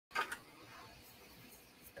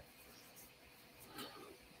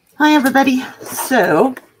Hi, everybody.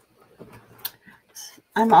 So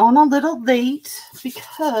I'm on a little late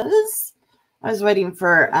because I was waiting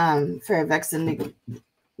for Fairy Vixen to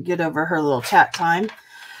get over her little chat time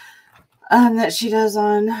that she does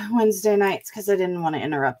on Wednesday nights because I didn't want to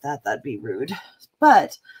interrupt that. That'd be rude.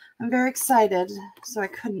 But I'm very excited, so I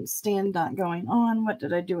couldn't stand not going on. What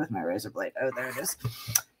did I do with my razor blade? Oh, there it is.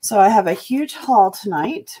 So I have a huge haul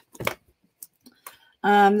tonight.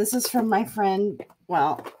 This is from my friend.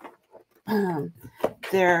 Well,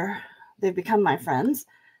 they've become my friends.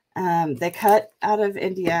 They cut out of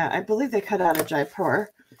India. I believe they cut out of Jaipur.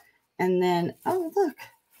 And then, oh, look.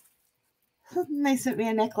 They sent me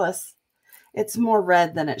a necklace. It's more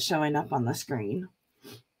red than it's showing up on the screen.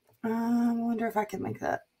 I wonder if I can make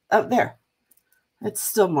that. Oh, there. It's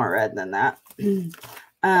still more red than that.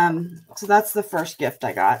 So that's the first gift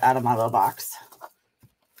I got out of my little box.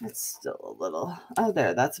 It's still a little. Oh,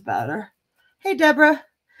 there. That's better. Hey, Deborah.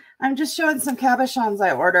 I'm just showing some cabochons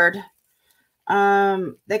I ordered.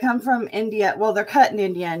 They come from India. Well, they're cut in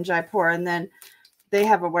India and Jaipur, and then they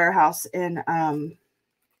have a warehouse in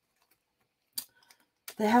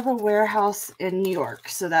New York.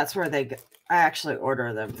 So that's where I actually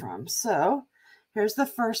order them from. So here's the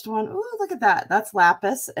first one. Ooh, look at that. That's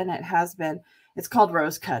lapis, and it's called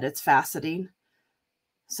rose cut. It's faceting.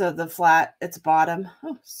 So the flat, it's bottom.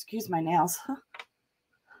 Oh, excuse my nails.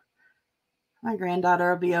 My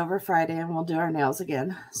granddaughter will be over Friday and we'll do our nails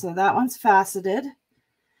again. So that one's faceted.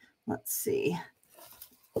 Let's see.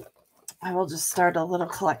 I will just start a little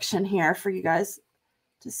collection here for you guys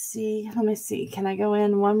to see. Let me see. Can I go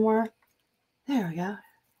in one more? There we go.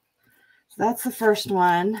 So that's the first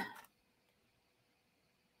one. It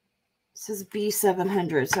says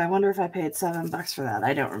B700. So I wonder if I paid $7 for that.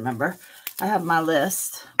 I don't remember. I have my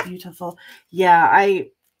list. Beautiful. Yeah,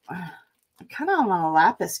 I'm kind of on a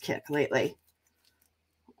lapis kick lately.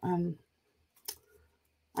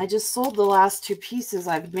 I just sold the last two pieces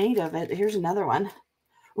I've made of it. Here's another one.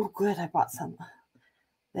 Oh, good. I bought some.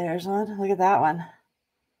 There's one. Look at that one.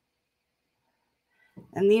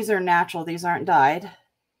 And these are natural. These aren't dyed.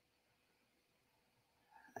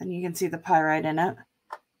 And you can see the pyrite in it.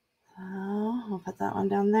 So I'll put that one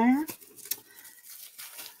down there.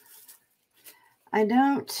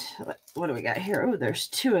 What do we got here? Oh, there's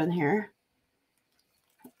two in here.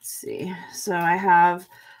 Let's see. So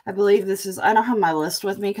I believe this is, I don't have my list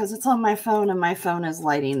with me because it's on my phone and my phone is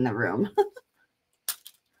lighting the room.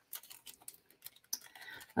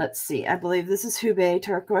 Let's see. I believe this is Hubei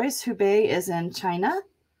turquoise. Hubei is in China.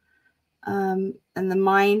 And the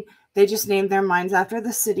mine, they just named their mines after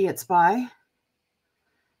the city it's by.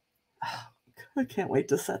 Oh, I can't wait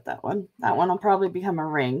to set that one. That one will probably become a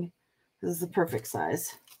ring. This is the perfect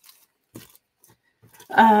size.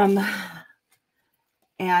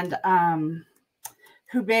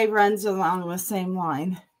 Hubei runs along the same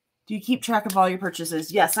line. Do you keep track of all your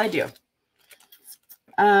purchases? Yes, I do.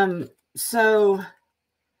 So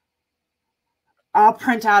I'll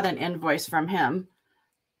print out an invoice from him.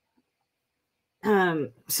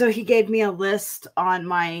 So he gave me a list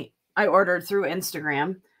on I ordered through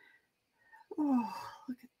Instagram. Oh,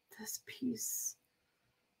 look at this piece.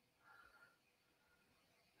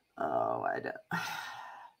 Oh,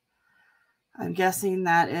 I'm guessing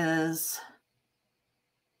that is,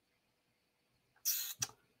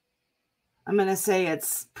 I'm going to say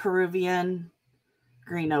it's Peruvian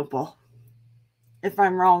green opal. If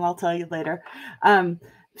I'm wrong, I'll tell you later.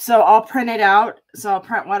 So I'll print it out. So I'll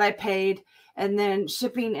print what I paid. And then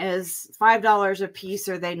shipping is $5 a piece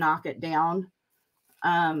or they knock it down.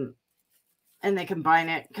 And they combine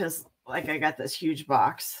it because like I got this huge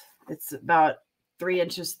box. It's about 3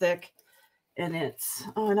 inches thick. And it's,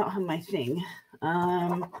 oh, I don't have my thing.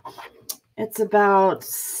 It's about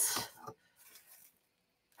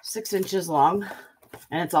 6 inches long.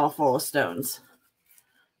 And it's all full of stones.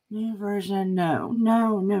 New version, no.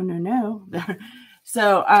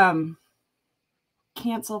 So,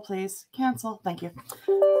 cancel, please. Cancel. Thank you.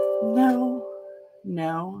 No.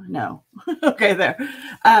 Okay, there.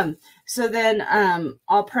 So then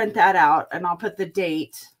I'll print that out and I'll put the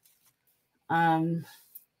date.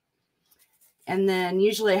 And then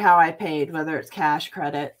usually how I paid, whether it's cash,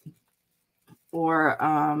 credit, or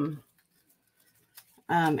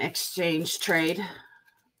exchange trade.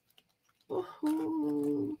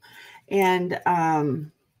 And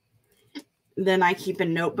then I keep a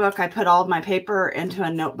notebook. I put all of my paper into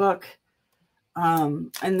a notebook.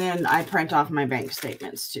 And then I print off my bank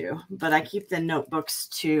statements too. But I keep the notebooks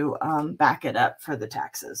to back it up for the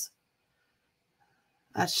taxes.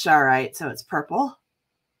 That's Sharite, so it's purple.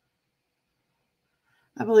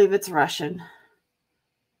 I believe it's Russian.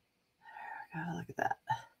 There we go. Look at that.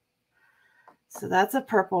 So that's a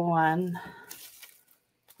purple one.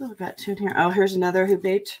 Oh, got two in here. Oh, here's another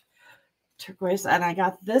Hubei turquoise. And I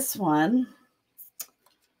got this one.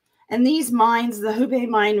 And these mines, the Hubei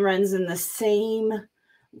mine runs in the same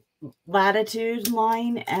latitude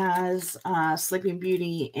line as Sleeping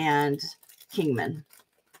Beauty and Kingman.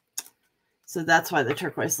 So that's why the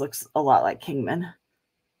turquoise looks a lot like Kingman.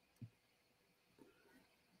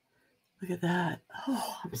 Look at that.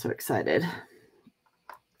 Oh, I'm so excited.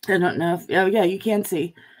 I don't know if, oh yeah, you can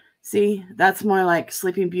see. See, that's more like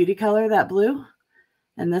Sleeping Beauty color, that blue.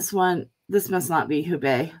 And this one, this must not be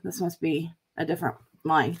Hubei. This must be a different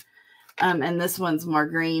mine. And this one's more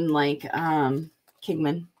green like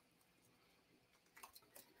Kingman.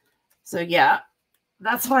 So yeah,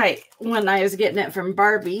 that's why when I was getting it from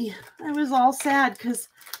Barbie, I was all sad because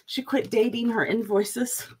she quit dating her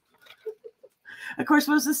invoices. Of course,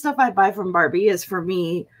 most of the stuff I buy from Barbie is for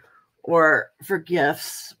me or for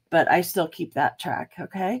gifts, but I still keep that track,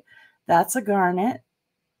 okay? That's a garnet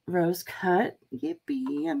rose cut.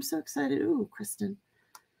 Yippee, I'm so excited. Ooh, Kristen.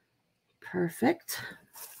 Perfect.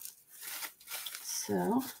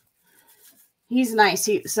 So he's nice.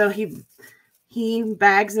 He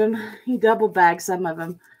bags them. He double bags some of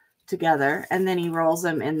them together, and then he rolls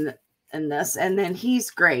them in this. And then he's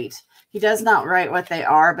great. He does not write what they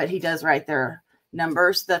are, but he does write their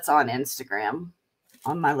numbers. That's on Instagram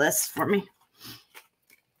on my list for me.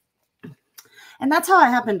 And that's how I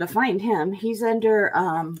happened to find him. He's under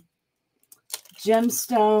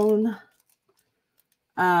gemstone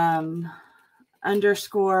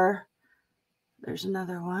underscore. There's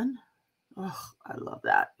another one. Oh, I love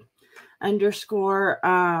that. Underscore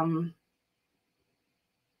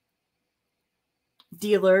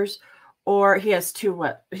dealers, or he has two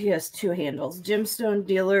handles. Gemstone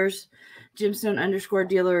dealers, gemstone underscore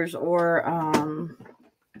dealers, or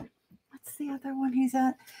what's the other one he's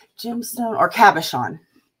at? Gemstone or Cabochon.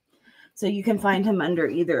 So you can find him under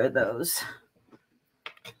either of those.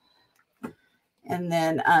 And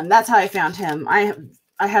then that's how I found him. I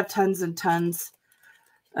have tons and tons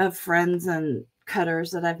of friends and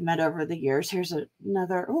cutters that I've met over the years. Here's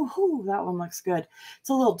another. Oh, that one looks good. It's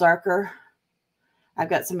a little darker. I've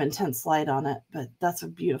got some intense light on it, but that's a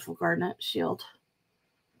beautiful garnet shield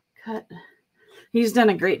cut. He's done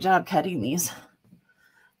a great job cutting these.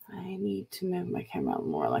 I need to move my camera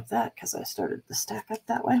more like that because I started the stack up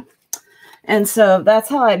that way. And so that's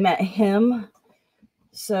how I met him.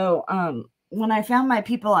 So when I found my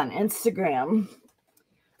people on Instagram,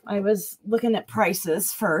 I was looking at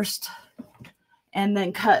prices first and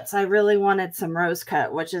then cuts. I really wanted some rose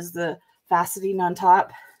cut, which is the faceting on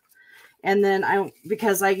top. And then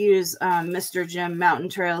because I use Mr. Jim Mountain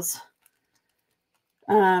Trails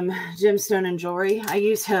gemstone and jewelry, I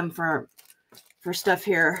use him for stuff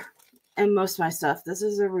here and most of my stuff. This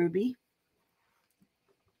is a ruby.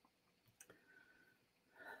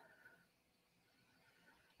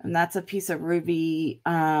 And that's a piece of ruby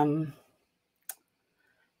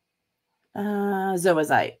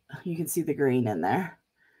zoazite. You can see the green in there.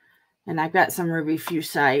 And I've got some ruby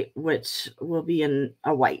fusite, which will be in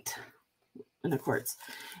a white, in a quartz.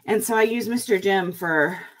 And so I use Mr. Jim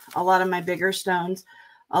for a lot of my bigger stones,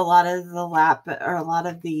 a lot of the a lot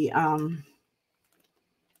of the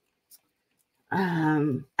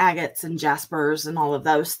agates and jaspers and all of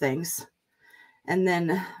those things. And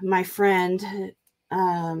then my friend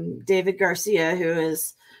David Garcia, who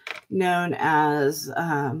is known as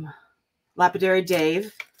Lapidary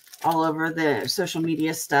Dave all over the social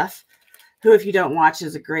media stuff, who, if you don't watch,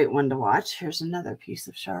 is a great one to watch. Here's another piece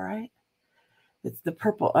of charoite. It's the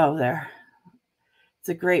purple. Oh, there. It's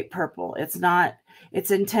a great purple. It's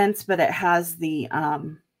intense, but it has the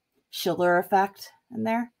Schiller effect in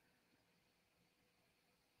there,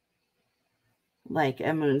 like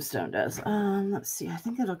a moonstone does. Let's see. I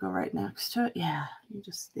think it'll go right next to it. Yeah, you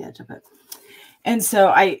just the edge of it. And so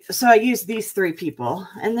I use these three people,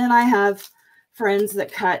 and then I have friends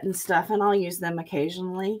that cut and stuff, and I'll use them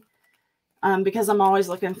occasionally because I'm always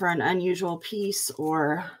looking for an unusual piece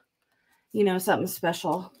or, you know, something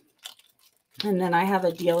special. And then I have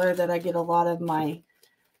a dealer that I get a lot of my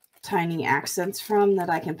tiny accents from that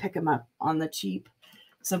I can pick them up on the cheap.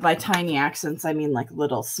 So by tiny accents, I mean like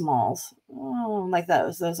little smalls. Oh, like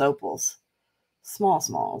those opals. Small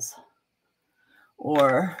smalls.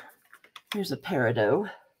 Or here's a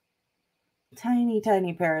peridot. Tiny,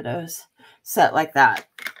 tiny peridots set like that,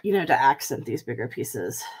 you know, to accent these bigger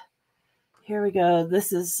pieces. Here we go.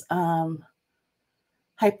 This is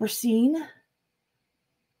Hyperscene.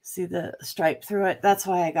 See the stripe through it? That's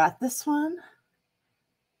why I got this one.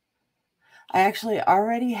 I actually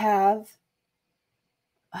already have.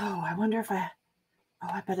 Oh, I wonder if I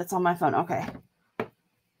bet it's on my phone. Okay.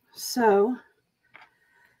 So,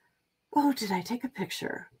 oh, did I take a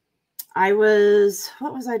picture?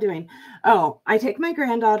 What was I doing? Oh, I take my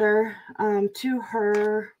granddaughter to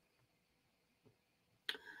her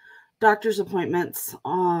doctor's appointments.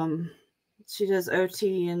 She does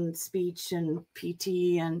OT and speech and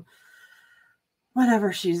PT and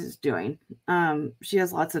whatever she's doing. She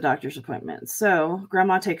has lots of doctor's appointments. So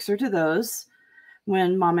grandma takes her to those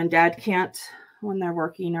when mom and dad can't, when they're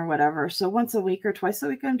working or whatever. So once a week or twice a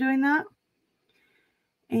week, I'm doing that.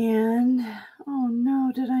 And, oh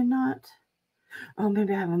no, did I not? Oh,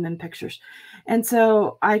 maybe I have them in pictures. And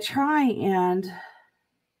so I try and,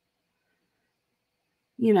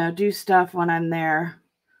 do stuff when I'm there.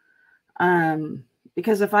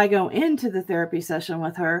 Because if I go into the therapy session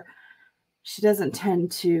with her, she doesn't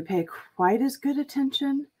tend to pay quite as good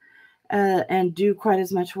attention and do quite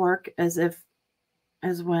as much work as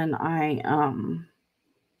when I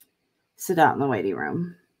sit out in the waiting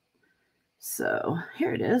room. So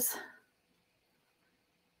here it is.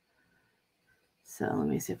 So let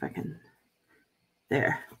me see if I can,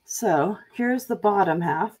 there. So here's the bottom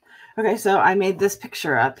half. Okay, so I made this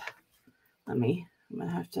picture up. I'm going to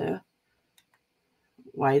have to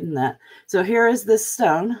widen that. So here is this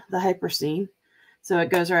stone, the hyperscene. So it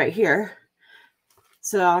goes right here.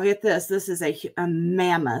 So I'll get this. This is a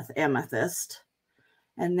mammoth amethyst.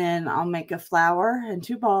 And then I'll make a flower and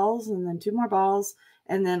 2 balls and then 2 more balls.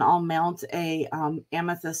 And then I'll mount a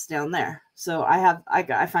amethyst down there. So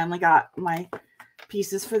I finally got my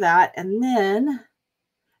pieces for that. And then,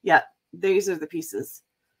 yeah, these are the pieces.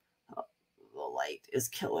 Oh, the light is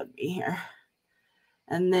killing me here.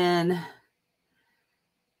 And then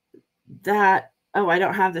that, oh, I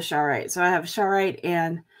don't have the charoite. So I have charoite,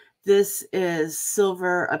 and this is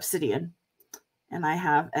silver obsidian.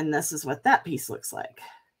 And this is what that piece looks like.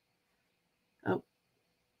 Oh,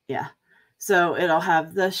 yeah. So it'll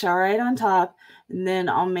have the charoite on top, and then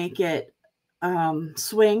I'll make it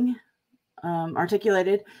swing,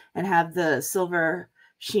 articulated, and have the silver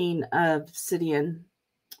sheen obsidian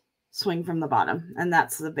swing from the bottom. And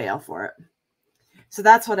that's the bail for it. So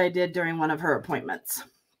that's what I did during one of her appointments.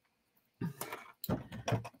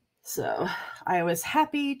 So I was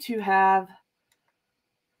happy to have,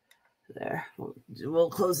 there, we'll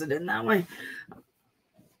close it in that way.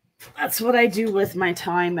 That's what I do with my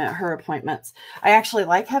time at her appointments. I actually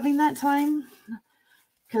like having that time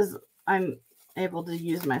because I'm able to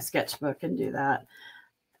use my sketchbook and do that.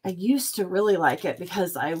 I used to really like it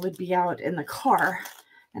because I would be out in the car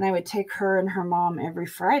and I would take her and her mom every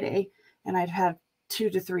Friday, and I'd have 2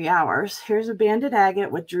 to 3 hours. Here's a banded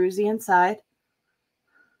agate with druzy inside.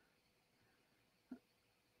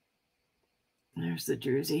 There's the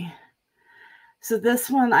druzy. So this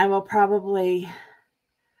one I will probably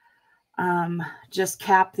just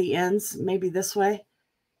cap the ends, maybe this way.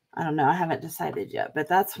 I don't know. I haven't decided yet, but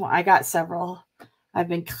that's why I got several. I've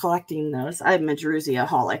been collecting those. I'm a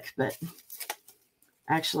druzy-aholic, but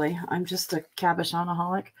actually I'm just a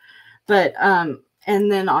Cabochon-aholic. But,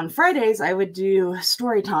 and then on Fridays I would do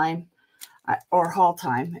story time or haul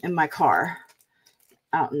time in my car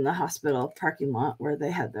out in the hospital parking lot where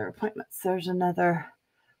they had their appointments. There's another,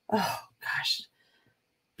 oh gosh,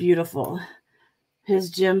 beautiful.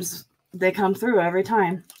 His gems, they come through every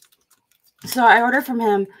time. So I order from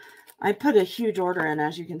him. I put a huge order in,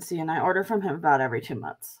 as you can see, and I order from him about every 2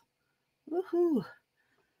 months. Woohoo!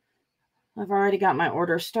 I've already got my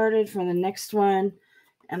order started for the next one,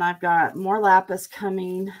 and I've got more lapis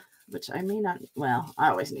coming, which I may not, well, I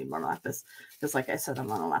always need more lapis because, like I said,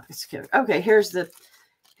 I'm on a lapis kick. Okay, here's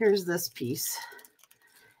this piece,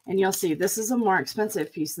 and you'll see this is a more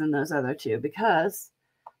expensive piece than those other two because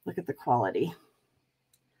look at the quality.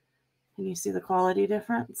 Can you see the quality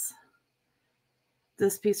difference?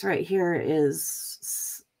 This piece right here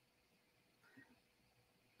is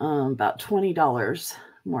about $20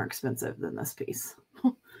 more expensive than this piece.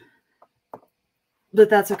 But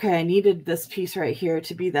that's okay. I needed this piece right here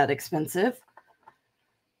to be that expensive.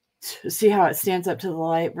 See how it stands up to the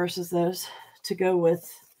light versus those to go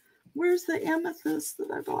with. Where's the amethyst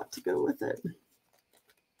that I bought to go with it?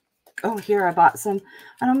 Oh, here I bought some.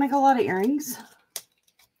 I don't make a lot of earrings.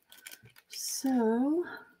 So,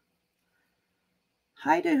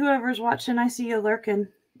 hi to whoever's watching. I see you lurking.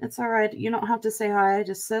 It's all right. You don't have to say hi. I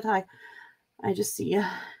just said hi. I just see you.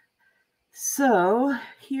 So,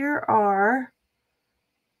 here are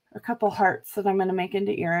a couple hearts that I'm going to make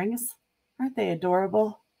into earrings. Aren't they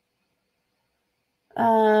adorable?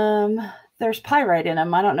 There's pyrite in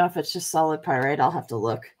them. I don't know if it's just solid pyrite. I'll have to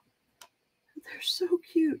look. They're so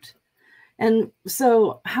cute. And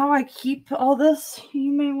so how I keep all this,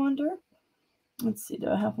 you may wonder. Let's see, do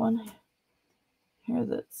I have one? here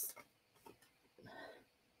that's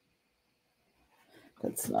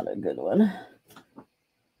not a good one.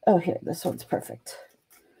 Oh, here, this one's perfect.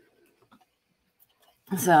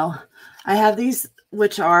 So I have these,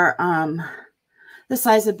 which are the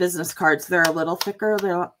size of business cards. They're a little thicker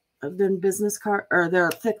than business card, or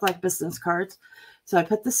they're thick like business cards. So I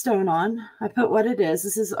put the stone on. I put what it is.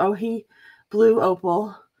 This is Ohi Blue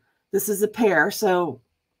Opal. This is a pair, so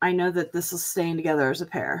I know that this is staying together as a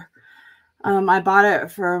pair. I bought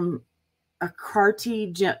it from a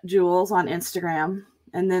Carty Jewels on Instagram,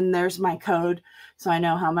 and then there's my code, so I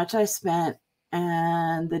know how much I spent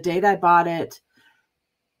and the date I bought it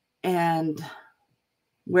and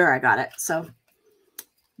where I got it. So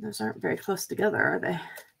those aren't very close together, are they?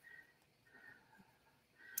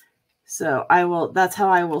 So that's how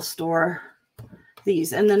I will store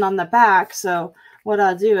these. And then on the back, so what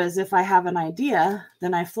I'll do is if I have an idea,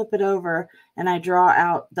 then I flip it over and I draw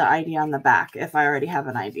out the idea on the back if I already have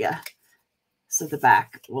an idea. So the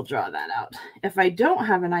back will draw that out. If I don't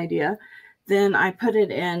have an idea, then I put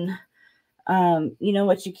it in, you know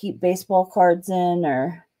what you keep baseball cards in,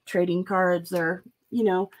 or trading cards, or, you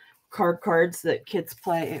know, cards that kids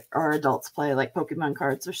play or adults play, like Pokemon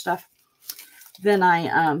cards or stuff. Then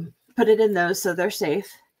I put it in those so they're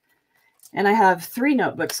safe. And I have 3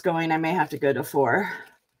 notebooks going. I may have to go to 4.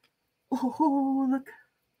 Oh, look.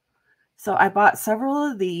 So I bought several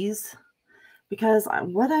of these because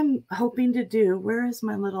what I'm hoping to do, where is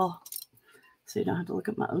my little, so you don't have to look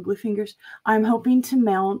at my ugly fingers. I'm hoping to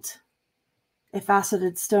mount a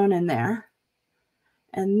faceted stone in there.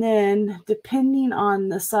 And then depending on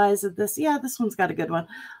the size of this, yeah, this one's got a good one.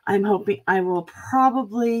 I'm hoping I will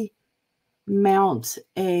probably mount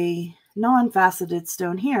a non-faceted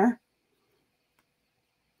stone here.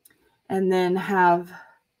 And then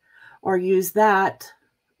use that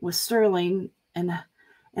with sterling and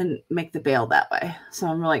make the bail that way. So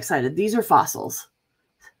I'm really excited. These are fossils.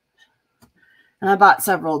 And I bought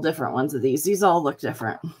several different ones of these. These all look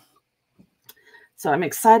different. So I'm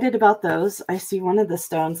excited about those. I see one of the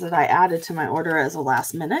stones that I added to my order as a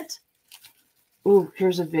last minute. Ooh,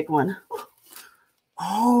 here's a big one.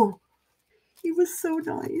 Oh, he was so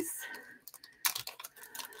nice.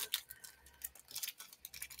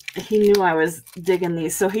 He knew I was digging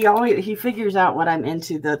these. So he figures out what I'm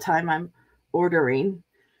into the time I'm ordering.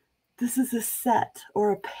 This is a set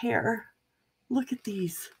or a pair. Look at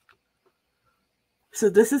these. So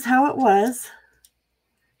this is how it was.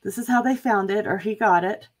 This is how they found it, or he got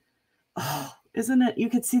it. Oh, isn't it? You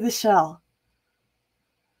could see the shell.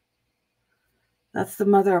 That's the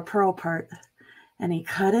mother of pearl part. And he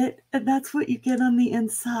cut it, and that's what you get on the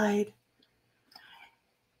inside.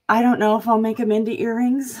 I don't know if I'll make them into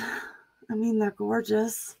earrings. I mean, they're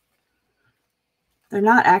gorgeous. They're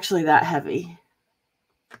not actually that heavy.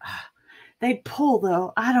 They'd pull,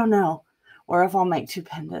 though. I don't know. Or if I'll make 2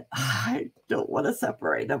 pendant. I don't want to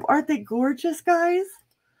separate them. Aren't they gorgeous, guys?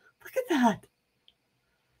 Look at that.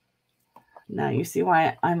 Now you see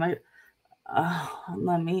why I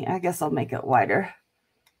guess I'll make it wider.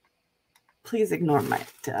 Please ignore my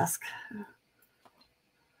desk.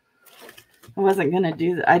 I wasn't going to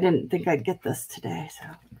do that. I didn't think I'd get this today.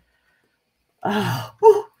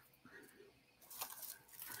 So,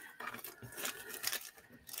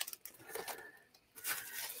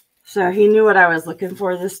 So he knew what I was looking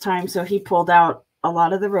for this time. So he pulled out a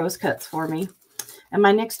lot of the rose cuts for me. And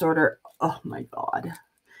my next order, oh my God.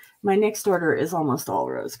 My next order is almost all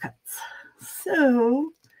rose cuts.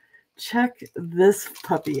 So check this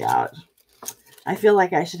puppy out. I feel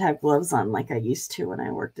like I should have gloves on like I used to when I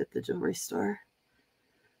worked at the jewelry store.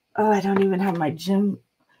 Oh, I don't even have my gem.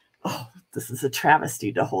 Oh, this is a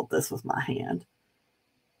travesty to hold this with my hand.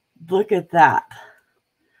 Look at that.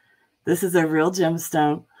 This is a real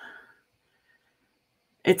gemstone.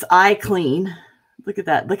 It's eye clean. Look at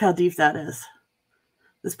that. Look how deep that is.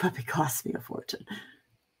 This puppy cost me a fortune.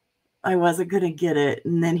 I wasn't going to get it.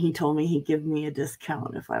 And then he told me he'd give me a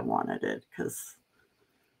discount if I wanted it.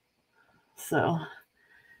 So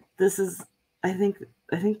this is, I think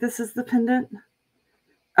this is the pendant.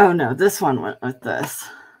 Oh no, this one went with this.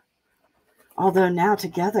 Although now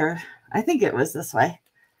together, I think it was this way.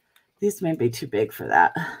 These may be too big for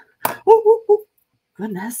that. Ooh,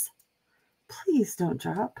 goodness. Please don't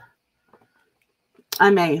drop. I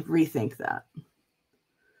may rethink that.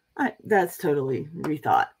 That's totally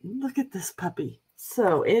rethought. Look at this puppy.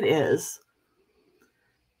 So it is.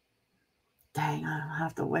 Dang, I'll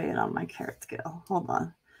have to weigh it on my carat scale. Hold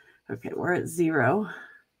on. Okay, we're at 0.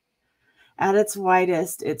 At its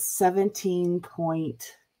widest, it's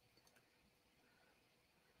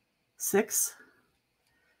 17.6.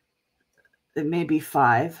 It may be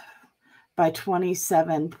 5. by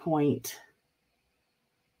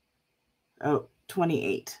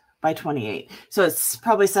 28 by 28. So it's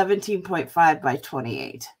probably 17.5 by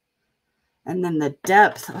 28. And then the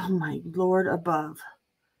depth, oh my Lord above,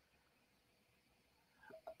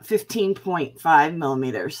 15.5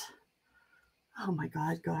 millimeters. Oh my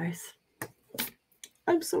God, guys.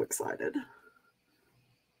 I'm so excited.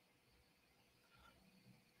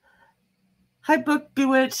 Hi, Book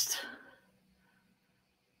Bewitched.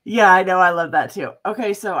 Yeah, I know. I love that too.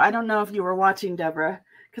 Okay, so I don't know if you were watching, Deborah,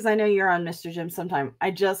 because I know you're on Mr. Jim sometime. I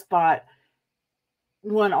just bought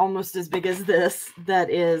one almost as big as this that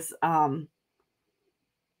is a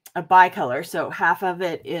bicolor. So half of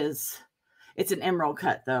it is, it's an emerald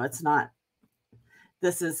cut though. It's not,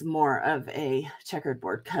 this is more of a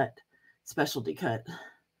checkerboard cut, specialty cut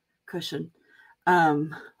cushion. Oh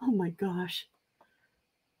my gosh.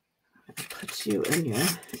 I'm gonna put you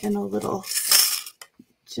in a little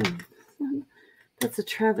Jim. That's a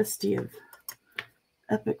travesty of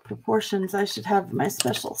epic proportions. I should have my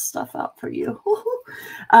special stuff out for you.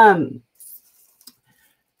 And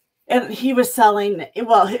he was selling,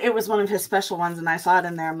 well, it was one of his special ones, and I saw it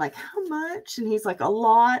in there. I'm like, how much? And he's like, a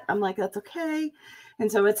lot. I'm like, that's okay. And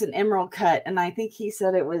so it's an emerald cut, and I think he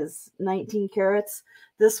said it was 19 carats.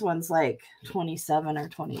 This one's like 27 or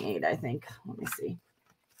 28, I think. Let me see.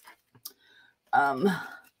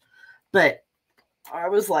 But I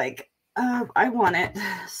was like, I want it.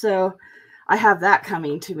 So I have that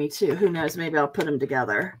coming to me too. Who knows? Maybe I'll put them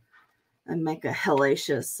together and make a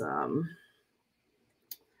hellacious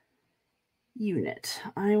unit.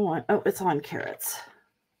 I want, oh, it's on carats.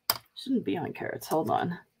 Shouldn't be on carats. Hold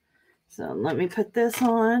on. So let me put this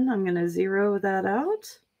on. I'm going to zero that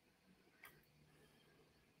out.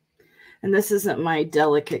 And this isn't my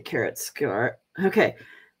delicate carat score. Okay.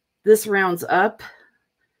 This rounds up.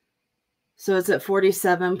 So it's at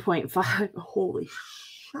 47.5. Holy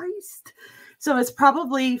Christ. So it's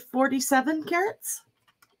probably 47 carats.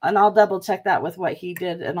 And I'll double check that with what he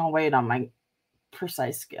did, and I'll weigh it on my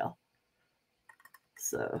precise scale.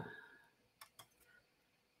 So,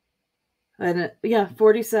 and yeah,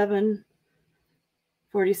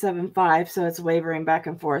 47.5. So it's wavering back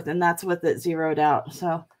and forth, and that's with it zeroed out.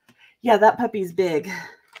 So yeah, that puppy's big.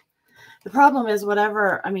 The problem is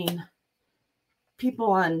whatever, I mean,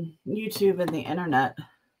 people on YouTube and the internet,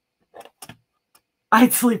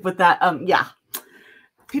 I'd sleep with that. Yeah.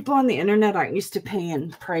 People on the internet aren't used to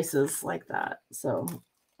paying prices like that. So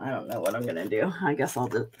I don't know what I'm going to do. I guess I'll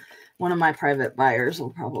do, one of my private buyers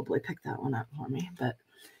will probably pick that one up for me. But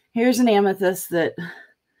here's an amethyst that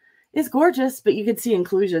is gorgeous, but you can see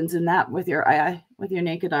inclusions in that with your eye, with your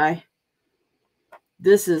naked eye.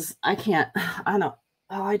 This is, I don't,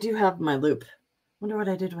 oh, I do have my loop. Wonder what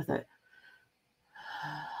I did with it.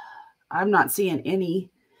 I'm not seeing any.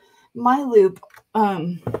 My loop,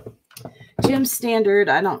 Jim Standard,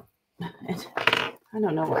 I don't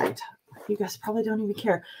know why. You guys probably don't even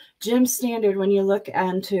care. Jim Standard, when you look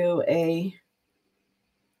into a,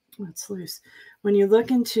 it's loose. When you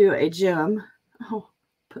look into a gem, oh,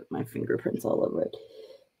 put my fingerprints all over it.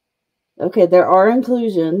 Okay, there are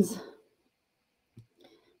inclusions.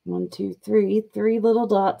 1, 2, 3, 3 little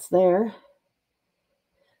dots there.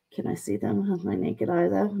 Can I see them with my naked eye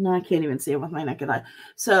though? No, I can't even see them with my naked eye.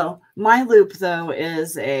 So my loop though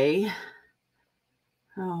is a,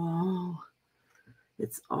 oh,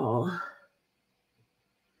 it's all,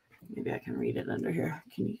 maybe I can read it under here.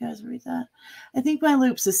 Can you guys read that? I think my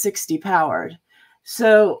loop's a 60 powered.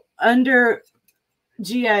 So under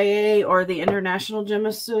GIA or the International Gem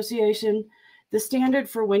Association, the standard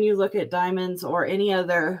for when you look at diamonds or any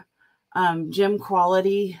other gem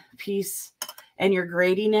quality piece and you're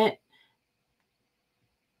grading it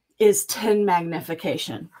is 10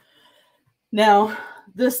 magnification. Now,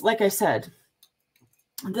 this, like I said,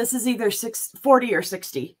 this is either 40 or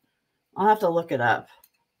 60. I'll have to look it up.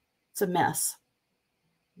 It's a mess.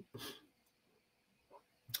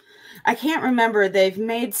 I can't remember. They've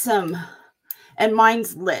made some, and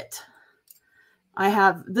mine's lit. I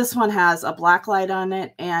have, this one has a black light on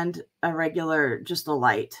it and a regular, just a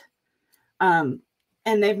light.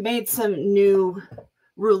 And they've made some new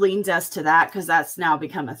rulings as to that because that's now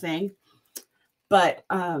become a thing. But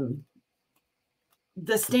the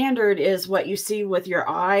standard is what you see with your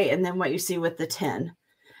eye and then what you see with the 10.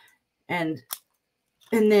 And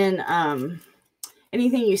then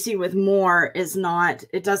anything you see with more is not,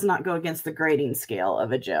 it does not go against the grading scale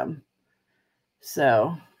of a gem.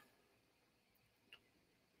 So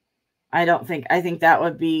I think that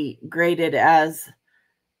would be graded as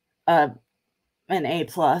an A+,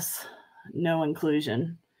 no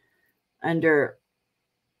inclusion, under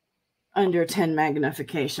 10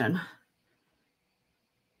 magnification.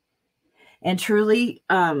 And truly,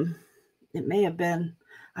 it may have been,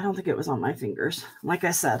 I don't think it was on my fingers. Like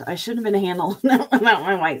I said, I shouldn't have been handling that without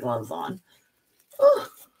my white gloves on. Ooh.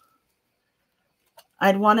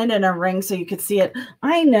 I'd want it in a ring so you could see it.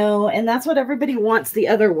 I know, and that's what everybody wants the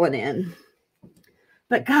other one in.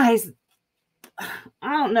 But guys, I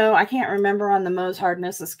don't know. I can't remember on the Mohs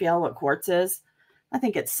hardness of scale what quartz is. I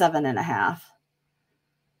think it's 7.5.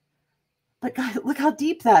 But guys, look how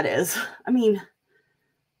deep that is. I mean,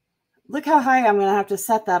 look how high I'm going to have to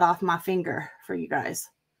set that off my finger for you guys.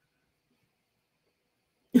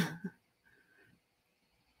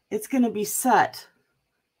 It's going to be set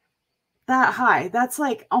that high. That's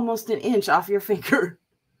like almost an inch off your finger.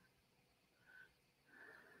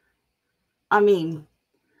 I mean,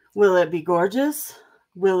 will it be gorgeous?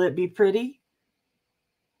 Will it be pretty?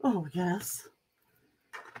 Oh, yes.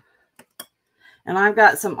 And I've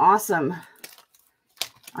got some awesome,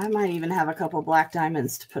 I might even have a couple black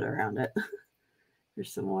diamonds to put around it.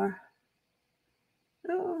 Here's some more.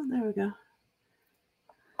 Oh, there we go.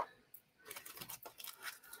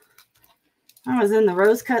 I was in the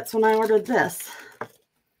rose cuts when I ordered this.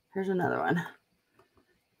 Here's another one.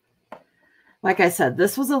 Like I said,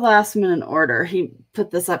 this was a last minute order. He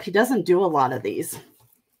put this up. He doesn't do a lot of these.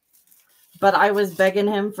 But I was begging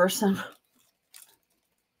him for some,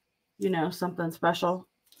 you know, something special.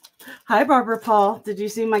 Hi, Barbara Paul. Did you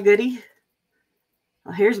see my goodie?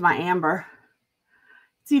 Well, here's my amber.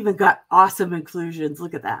 It's even got awesome inclusions.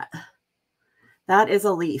 Look at that. That is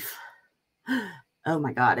a leaf. Oh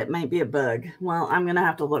my God, it might be a bug. Well, I'm going to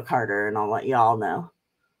have to look harder and I'll let y'all know.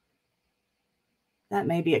 That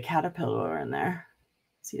may be a caterpillar in there.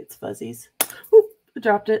 See its fuzzies. Oop, I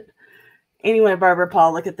dropped it. Anyway, Barbara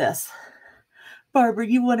Paul, look at this. Barbara,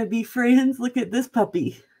 you want to be friends? Look at this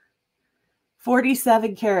puppy.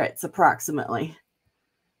 47 carats approximately.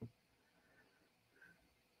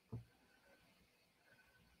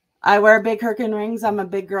 I wear big Herkin rings. I'm a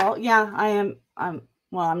big girl. Yeah, I am.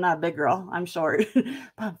 Well, I'm not a big girl. I'm short, but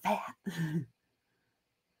I'm fat.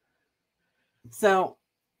 So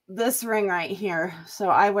this ring right here. So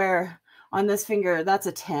I wear on this finger, that's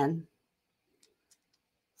a 10.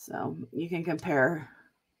 So you can compare.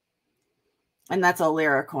 And that's a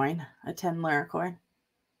lira coin, a 10 lira coin.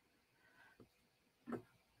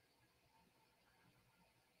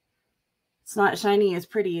 It's not shiny as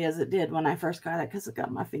pretty as it did when I first got it because it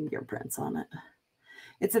got my fingerprints on it.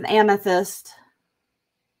 It's an amethyst.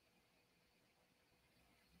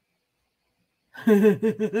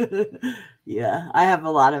 Yeah, I have a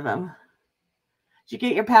lot of them. Did you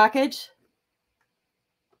get your package,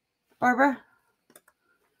 Barbara?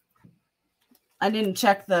 I didn't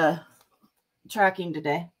check the tracking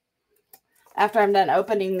today. After I'm done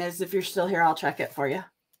opening this, if you're still here, I'll check it for you.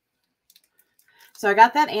 So I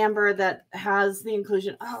got that amber that has the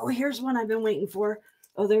inclusion. Oh, here's one I've been waiting for.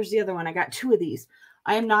 Oh, there's the other one. I got 2 of these.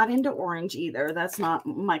 I am not into orange either. That's not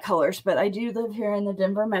my colors, but I do live here in the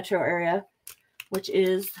Denver metro area, which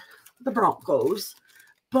is the Broncos.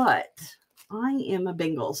 But I am a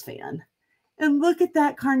Bengals fan. And look at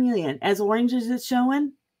that carnelian. As orange as it's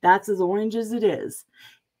showing, that's as orange as it is.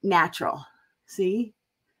 Natural. See?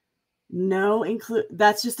 No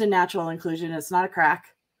that's just a natural inclusion. It's not a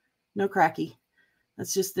crack. No cracky.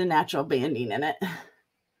 That's just the natural banding in it.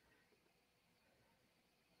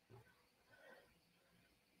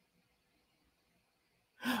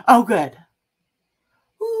 Oh, good.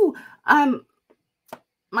 Ooh,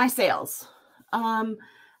 my sales.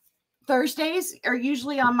 Thursdays are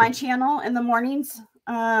usually on my channel in the mornings,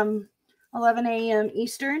 11 a.m.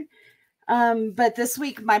 Eastern. But this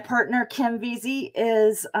week, my partner, Kim Veazey,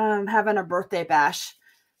 is having a birthday bash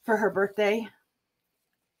for her birthday.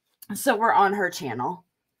 So we're on her channel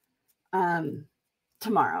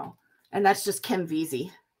tomorrow. And that's just Kim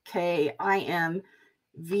Veazey. KIMVEAZEY.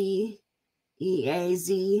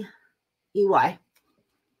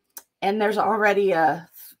 And there's already a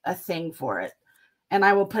thing for it. And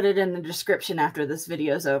I will put it in the description after this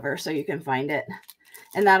video is over so you can find it.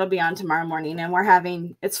 And that'll be on tomorrow morning. And we're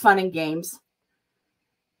having, it's fun and games.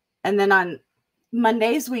 And then on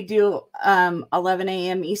Mondays, we do 11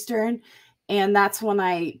 a.m. Eastern. And that's when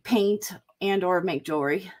I paint and or make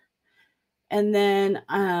jewelry. And then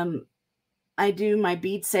I do my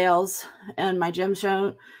bead sales and my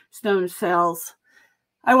gemstone sales.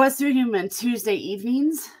 I was doing them on Tuesday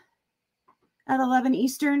evenings at 11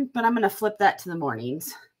 Eastern, but I'm going to flip that to the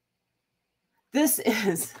mornings. This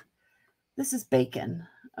is bacon.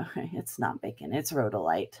 Okay, it's not bacon. It's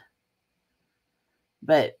rhodolite.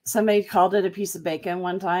 But somebody called it a piece of bacon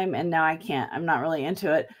one time, and now I can't. I'm not really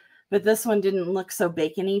into it. But this one didn't look so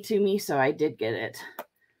bacony to me, so I did get it.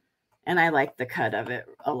 And I like the cut of it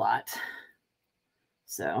a lot.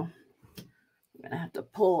 So I'm going to have to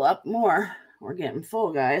pull up more. We're getting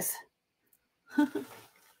full, guys. Did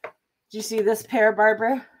you see this pair,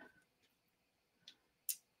 Barbara?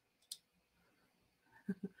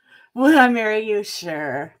 Would I marry you?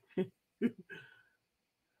 Sure.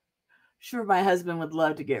 Sure, my husband would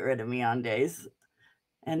love to get rid of me on days.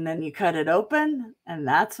 And then you cut it open, and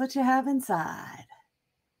that's what you have inside.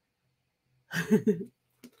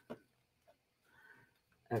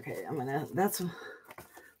 Okay, that's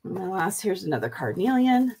my last. Here's another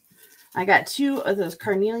carnelian. I got 2 of those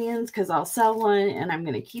carnelians because I'll sell one, and I'm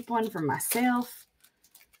going to keep one for myself.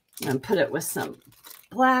 And put it with some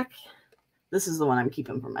black. This is the one I'm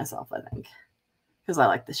keeping for myself, I think, because I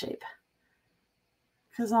like the shape.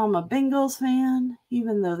 Because I'm a Bengals fan,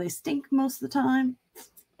 even though they stink most of the time.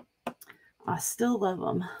 I still love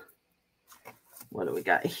them. What do we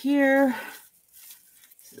got here?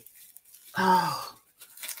 Oh,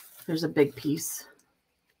 there's a big piece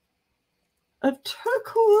of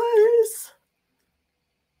turquoise.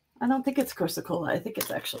 I don't think it's Corsicola. I think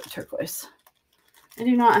it's actually turquoise. I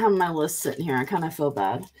do not have my list sitting here. I kind of feel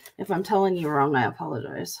bad. If I'm telling you wrong, I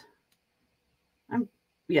apologize. I'm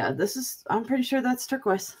pretty sure that's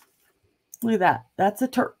turquoise. Look at that. That's a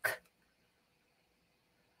Turk.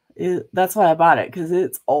 That's why I bought it, because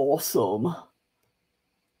it's awesome.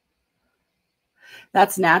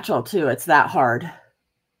 That's natural too. It's that hard.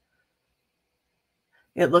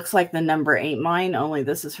 It looks like the number ain't mine, only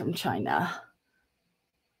this is from China.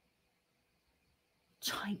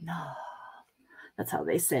 China. That's how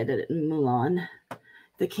they said it in Mulan.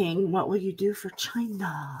 The king, what will you do for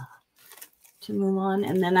China? To Mulan.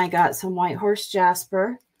 And then I got some white horse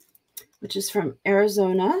jasper, which is from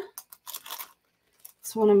Arizona.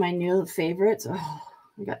 It's one of my new favorites. Oh,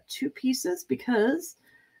 I got 2 pieces because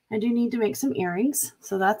I do need to make some earrings.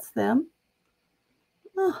 So that's them.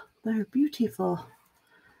 Oh, they're beautiful.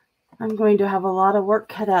 I'm going to have a lot of work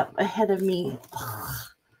cut out ahead of me.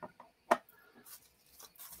 Ugh.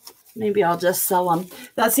 Maybe I'll just sell them.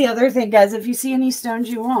 That's the other thing, guys. If you see any stones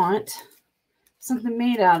you want something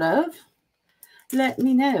made out of, let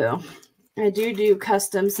me know. I do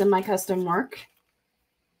custom, semi-custom work.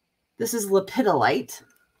 This is lepidolite.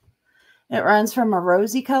 It runs from a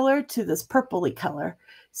rosy color to this purpley color.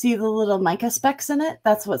 See the little mica specks in it?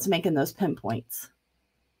 That's what's making those pinpoints.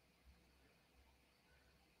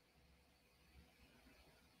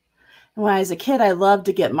 And when I was a kid, I loved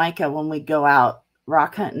to get mica when we go out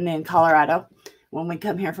rock hunting in Colorado, when we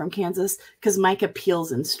come here from Kansas, because mica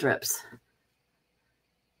peels in strips.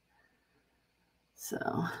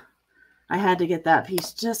 So I had to get that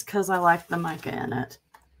piece just because I like the mica in it.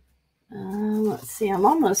 Let's see. I'm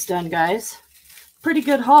almost done, guys. Pretty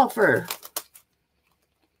good haul for...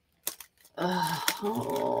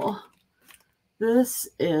 this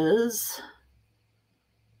is...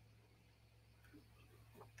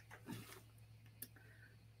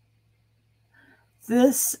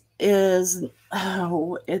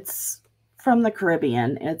 it's from the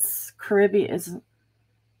Caribbean. It's Caribbean. It's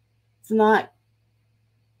not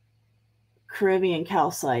Caribbean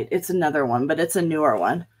calcite. It's another one, but it's a newer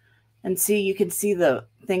one. And see, you can see the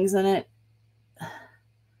things in it.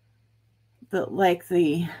 Oh,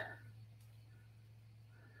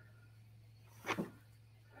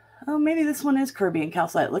 maybe this one is Caribbean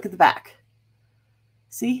calcite. Look at the back.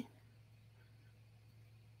 See?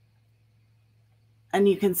 And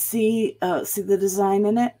you can see the design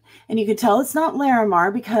in it. And you can tell it's not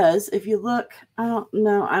Larimar because if you look, I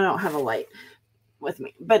don't have a light with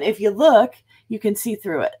me. But if you look, you can see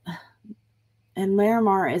through it. And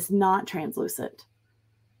Larimar is not translucent.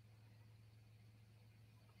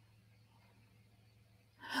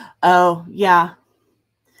 Oh, yeah.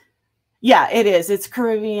 Yeah, it is. It's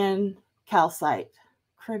Caribbean calcite.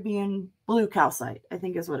 Caribbean blue calcite, I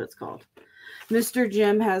think is what it's called. Mr.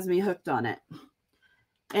 Jim has me hooked on it.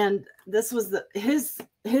 And this was his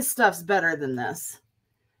stuff's better than this.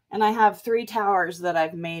 And I have 3 towers that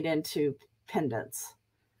I've made into pendants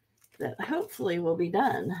that hopefully will be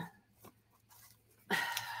done.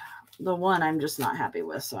 The one I'm just not happy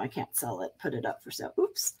with, so I can't sell it, put it up for sale.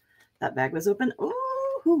 Oops, that bag was open.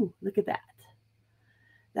 Ooh, look at that.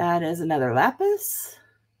 That is another lapis.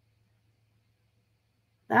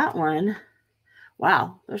 That one,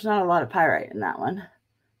 wow, there's not a lot of pyrite in that one.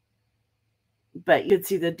 But you could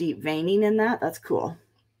see the deep veining in that. That's cool.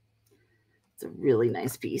 It's a really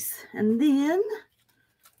nice piece. And then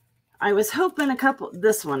I was hoping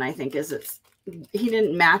this one I think he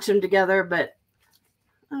didn't match them together, but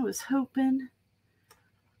I was hoping,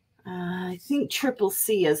 I think Triple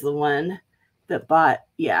C is the one that bought,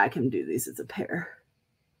 yeah, I can do these as a pair.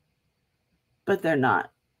 But they're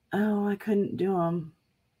not. Oh, I couldn't do them.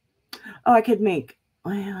 Oh, I could make,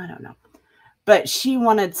 well, I don't know. But she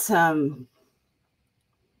wanted some,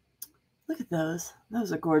 look at those.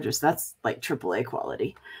 Those are gorgeous. That's like AAA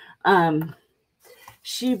quality.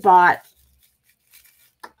 She bought,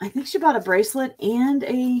 I think she bought a bracelet and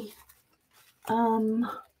a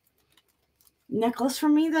necklace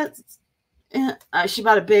from me. That's, she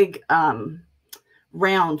bought a big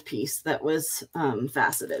round piece that was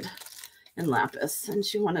faceted in lapis, and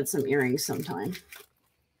she wanted some earrings sometime.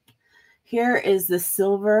 Here is the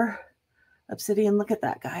silver obsidian. Look at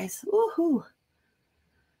that, guys. Woohoo!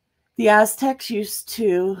 The Aztecs used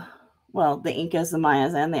to, well, the Incas, the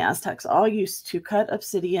Mayas, and the Aztecs all used to cut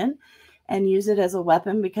obsidian and use it as a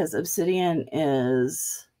weapon because obsidian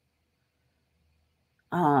is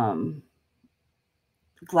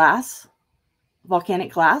glass,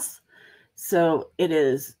 volcanic glass. So it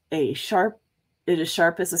is sharp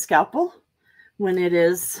as a scalpel when it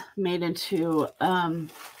is made into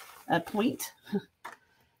a point.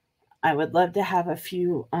 I would love to have a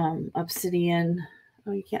few obsidian.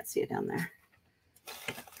 Oh, you can't see it down there.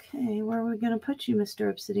 Okay, where are we going to put you, Mr.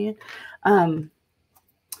 Obsidian?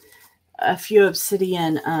 A few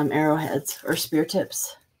obsidian arrowheads or spear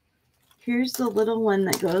tips. Here's the little one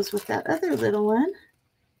that goes with that other little one.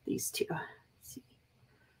 These two. See,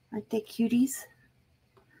 aren't they cuties?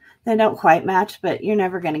 They don't quite match, but you're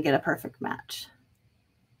never going to get a perfect match.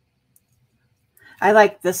 I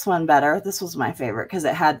like this one better. This was my favorite because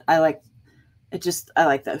it had, I like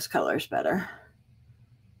those colors better.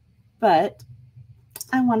 But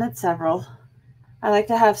I wanted several. I like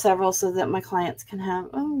to have several so that my clients can have,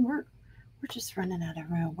 oh, we're just running out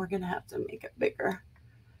of room. We're going to have to make it bigger.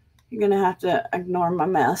 You're going to have to ignore my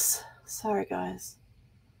mess. Sorry, guys.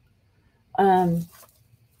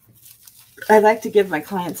 I like to give my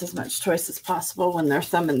clients as much choice as possible when they're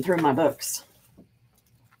thumbing through my books,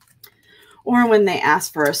 or when they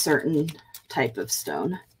ask for a certain type of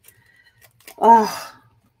stone. Oh,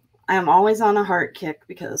 I'm always on a heart kick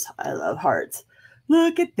because I love hearts.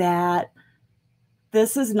 Look at that.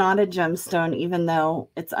 This is not a gemstone, even though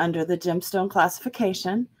it's under the gemstone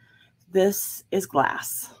classification. This is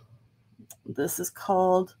glass. This is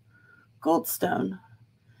called goldstone.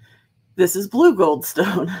 This is blue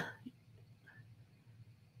goldstone.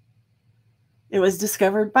 It was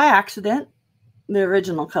discovered by accident, the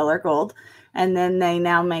original color gold, and then they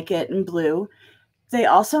now make it in blue. They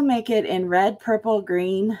also make it in red, purple,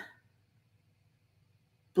 green,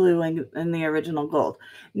 blue, and the original gold.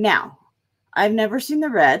 Now, I've never seen the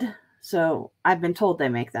red, so I've been told they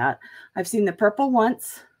make that. I've seen the purple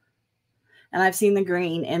once, and I've seen the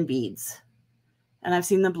green in beads, and I've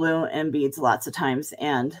seen the blue in beads lots of times,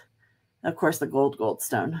 and of course the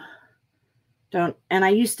goldstone. And I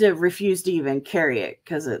used to refuse to even carry it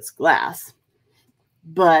because it's glass.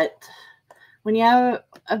 But when you have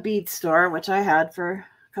a bead store, which I had for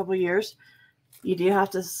a couple of years, you do have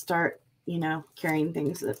to start, carrying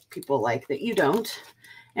things that people like that you don't.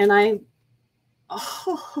 And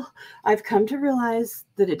I've come to realize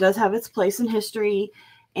that it does have its place in history,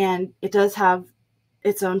 and it does have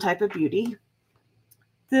its own type of beauty.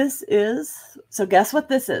 So guess what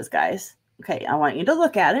this is, guys? Okay, I want you to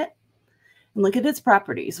look at it and look at its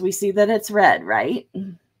properties. We see that it's red, right?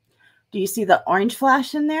 Do you see the orange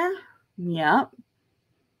flash in there? Yep.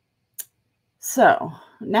 So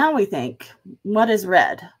now we think, what is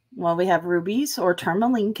red? Well, we have rubies, or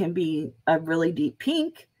tourmaline can be a really deep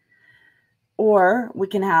pink, or we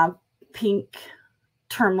can have pink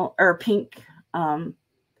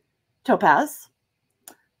topaz,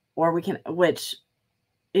 or we can, which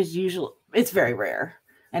is usually, it's very rare,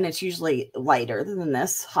 and it's usually lighter than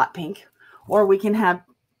this hot pink. Or we can have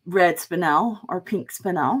red spinel or pink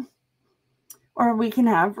spinel, or we can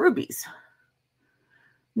have rubies.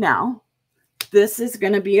 Now, this is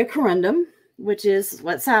going to be a corundum, which is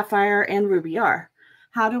what sapphire and ruby are.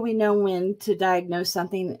 How do we know when to diagnose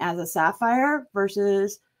something as a sapphire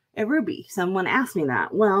versus a ruby? Someone asked me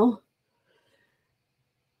that. Well,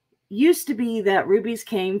 used to be that rubies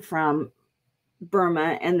came from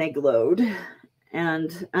Burma and they glowed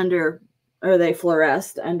and they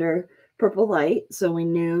fluoresced under purple light. So we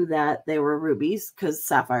knew that they were rubies because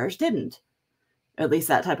sapphires didn't. At least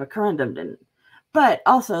that type of corundum didn't. But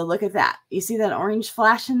also look at that. You see that orange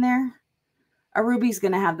flash in there? A ruby's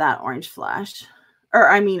going to have that orange flash.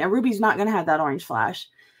 A ruby's not going to have that orange flash.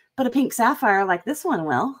 But a pink sapphire like this one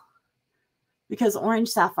will. Because orange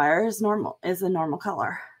sapphire is a normal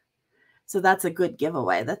color. So that's a good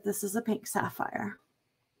giveaway that this is a pink sapphire.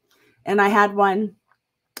 And I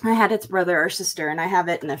had its brother or sister, and I have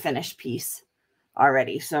it in a finished piece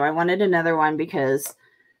already. So I wanted another one because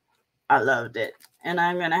I loved it. and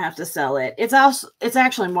I'm going to have to sell it. It's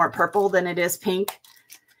actually more purple than it is pink,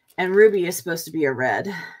 and ruby is supposed to be a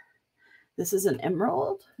red. This is an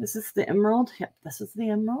emerald. Is this the emerald? Yep, this is the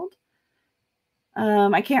emerald.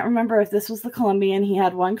 I can't remember if this was the Colombian. He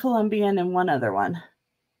had one Colombian and one other one.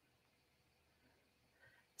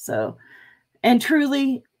 So, and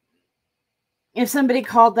truly, if somebody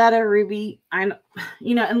called that a ruby,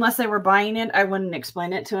 unless they were buying it, I wouldn't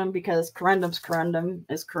explain it to them, because corundum's corundum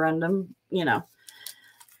is corundum,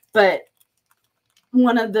 But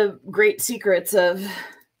one of the great secrets of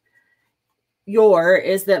yore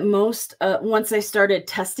is that most, once they started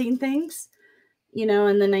testing things, in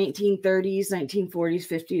the 1930s, 1940s,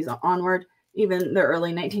 50s onward, even the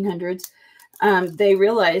early 1900s, they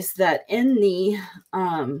realized that in the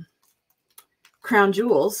crown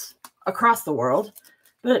jewels across the world,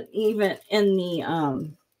 but even in the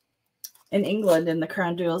in England, in the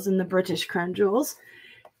crown jewels, in the British crown jewels,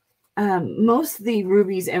 most of the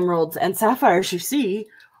rubies, emeralds, and sapphires you see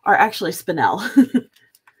are actually spinel,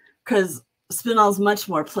 because spinel is much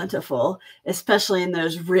more plentiful, especially in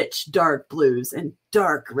those rich dark blues and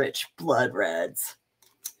dark rich blood reds.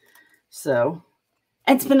 So,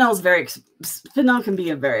 and spinel can be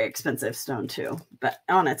a very expensive stone too, but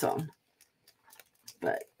on its own.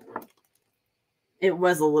 But it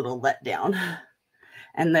was a little let down,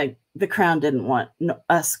 and the crown didn't want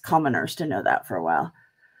us commoners to know that for a while.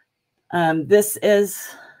 This is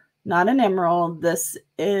not an emerald. This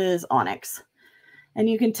is onyx. And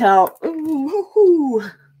you can tell, you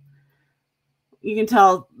can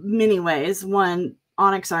tell many ways. One,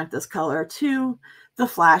 onyx aren't this color. Two, the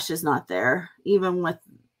flash is not there, even with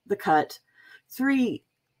the cut. Three,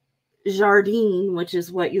 jardine, which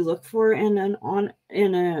is what you look for in an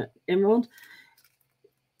emerald,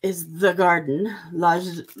 is the garden. La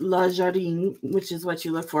jardine, which is what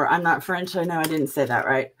you look for. I'm not French. I know I didn't say that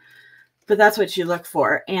right, but that's what you look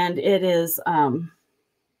for. And it is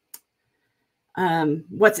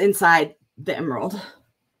what's inside the emerald.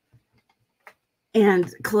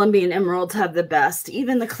 And Colombian emeralds have the best.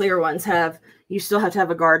 Even the clear ones you still have to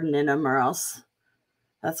have a garden in them, or else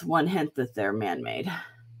that's one hint that they're man-made.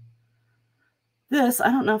 This, I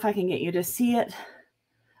don't know if I can get you to see it.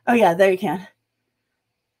 Oh yeah, there you can.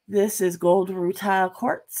 This is gold rutile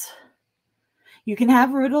quartz. You can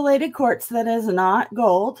have rutilated quartz that is not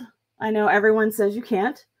gold. I know everyone says you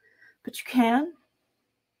can't, but you can.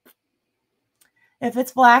 If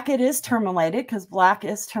it's black, it is tourmalated, because black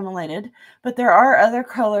is tourmalated. But there are other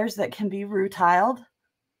colors that can be rutiled,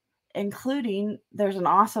 including, there's an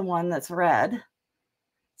awesome one that's red.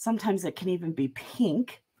 Sometimes it can even be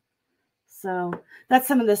pink. So that's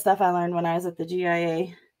some of the stuff I learned when I was at the GIA.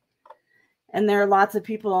 And there are lots of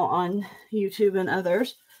people on YouTube and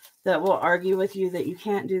others that will argue with you that you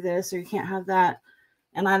can't do this or you can't have that.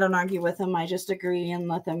 And I don't argue with them. I just agree and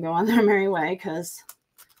let them go on their merry way, because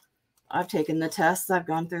I've taken the tests. I've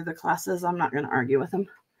gone through the classes. I'm not going to argue with them.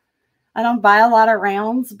 I don't buy a lot of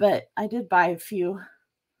rounds, but I did buy a few.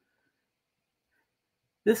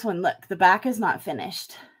 This one, look, the back is not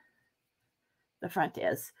finished. The front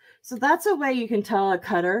is. So that's a way you can tell a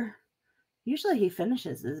cutter. Usually he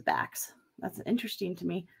finishes his backs. That's interesting to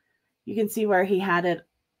me. You can see where he had it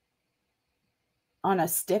on a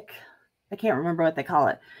stick. I can't remember what they call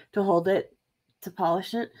it, to hold it, to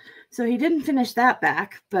polish it. So he didn't finish that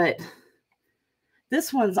back, but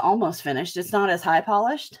this one's almost finished. It's not as high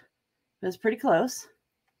polished, but it's pretty close.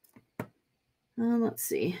 Let's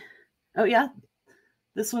see. Oh yeah,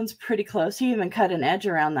 this one's pretty close. He even cut an edge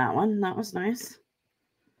around that one. That was nice.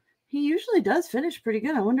 He usually does finish pretty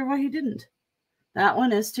good. I wonder why he didn't. That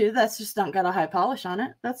one is too. That's just not got a high polish on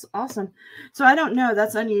it. That's awesome. So I don't know.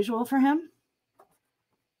 That's unusual for him.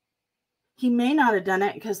 He may not have done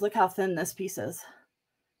it, because look how thin this piece is.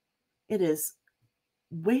 It is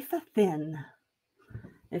wafer thin.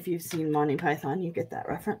 If you've seen Monty Python, you get that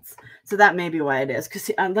reference. So that may be why it is. Because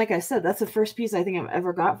like I said, that's the first piece I think I've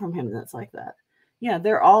ever got from him that's like that. Yeah,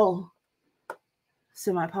 they're all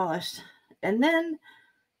semi-polished. And then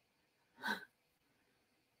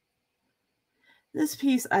this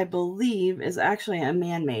piece, I believe, is actually a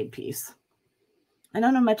man-made piece. I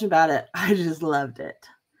don't know much about it. I just loved it.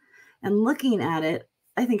 And looking at it,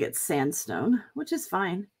 I think it's sandstone, which is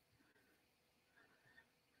fine.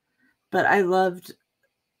 But I loved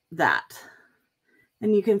that.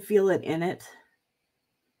 And you can feel it in it.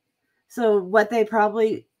 So what they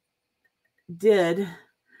probably did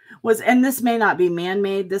was, and this may not be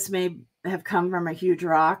man-made. This may have come from a huge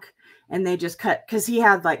rock. And they just cut, because he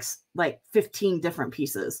had like 15 different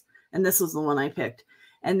pieces. And this was the one I picked.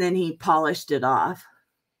 And then he polished it off,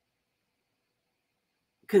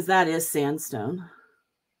 because that is sandstone.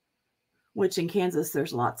 which in Kansas,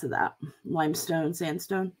 there's lots of that. Limestone,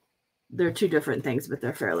 sandstone. They're two different things, but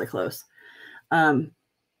they're fairly close. And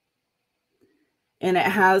it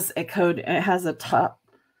has a coat. It has a top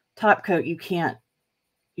coat you can't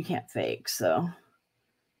fake. So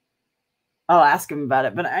I'll ask him about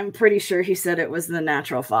it, but I'm pretty sure he said it was the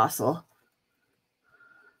natural fossil.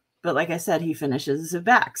 But like I said, he finishes his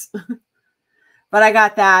backs. But I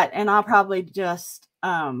got that, and I'll probably just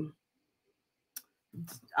I'll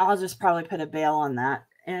just probably put a bail on that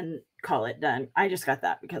and call it done. I just got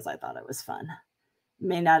that because I thought it was fun.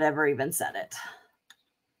 May not ever even said it.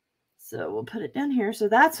 So we'll put it down here. So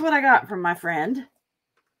that's what I got from my friend.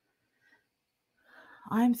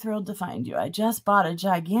 I'm thrilled to find you. I just bought a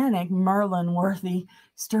gigantic Merlin-worthy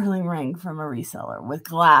sterling ring from a reseller with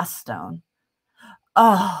glass stone.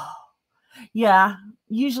 Oh, yeah.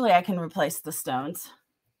 Usually I can replace the stones.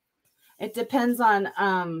 It depends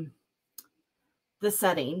on the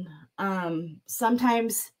setting.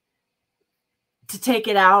 Sometimes to take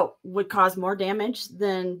it out would cause more damage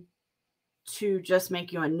than to just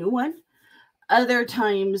make you a new one. Other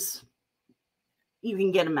times you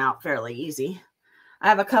can get them out fairly easy. I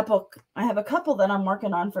have a couple that I'm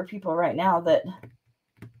working on for people right now that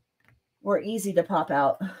were easy to pop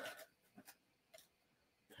out.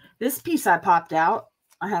 This piece I popped out.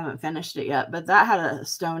 I haven't finished it yet, but that had a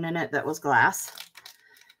stone in it that was glass.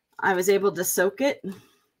 I was able to soak it.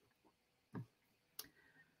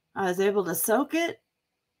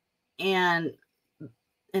 And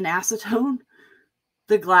in acetone,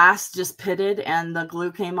 the glass just pitted and the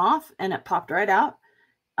glue came off and it popped right out.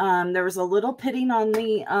 There was a little pitting on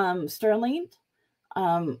the sterling.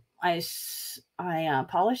 I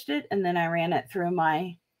polished it and then I ran it through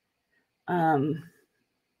my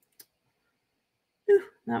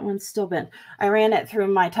that one's still bent. I ran it through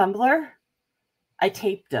my tumbler. I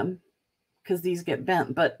taped them because these get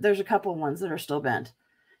bent, but there's a couple ones that are still bent.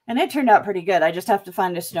 And it turned out pretty good. I just have to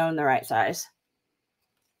find a stone the right size,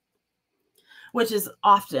 which is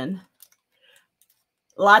often.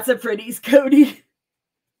 Lots of pretties, Cody.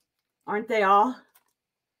 Aren't they all?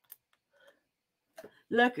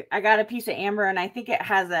 Look, I got a piece of amber, and I think it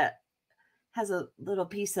has a little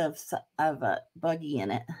piece of a buggy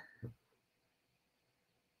in it.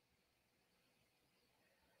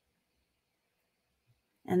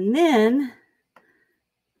 And then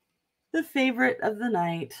the favorite of the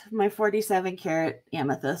night, my 47 karat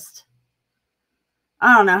amethyst.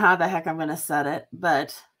 I don't know how the heck I'm going to set it,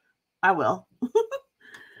 but I will.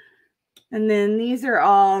 And then these are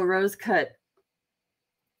all rose cut.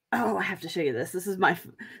 Oh, I have to show you this. This is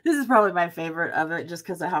probably my favorite of it just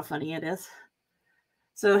because of how funny it is.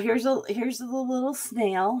 So here's the little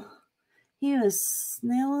snail. He was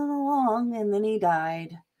snailing along and then he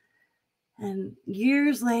died. And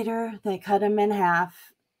years later, they cut him in half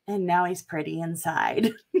and now he's pretty inside.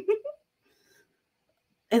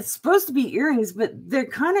 It's supposed to be earrings, but they're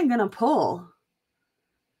kind of going to pull.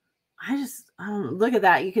 I don't know. Look at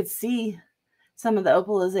that. You could see some of the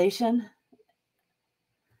opalization.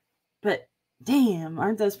 But damn,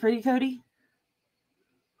 aren't those pretty, Cody?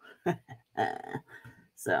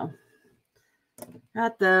 So,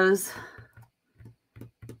 got those.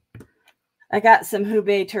 I got some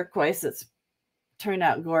Hubei turquoise that's turned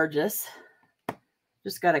out gorgeous.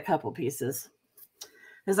 Just got a couple pieces.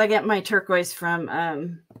 Because I get my turquoise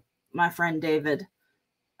from my friend David,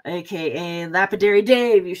 aka Lapidary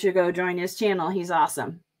Dave. You should go join his channel. He's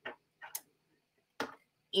awesome.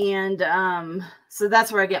 And so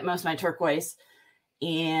that's where I get most of my turquoise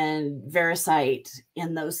and Veracite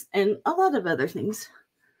and those and a lot of other things.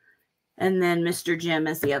 And then Mr. Jim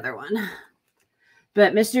is the other one.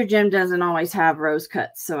 But Mr. Jim doesn't always have rose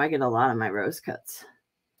cuts, so I get a lot of my rose cuts.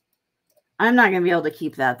 I'm not going to be able to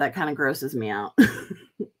keep that. That kind of grosses me out.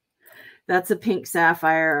 That's a pink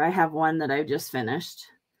sapphire. I have one that I just finished.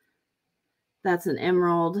 That's an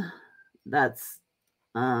emerald. That's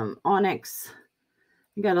onyx.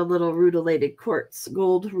 I got a little rutilated quartz,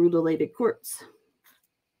 gold rutilated quartz.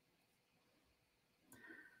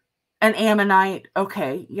 An ammonite.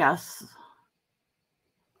 Okay, yes.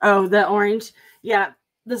 Oh, the orange. Yeah,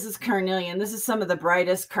 this is carnelian. This is some of the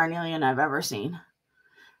brightest carnelian I've ever seen.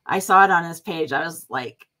 I saw it on his page. I was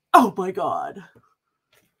like, oh my God.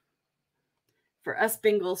 For us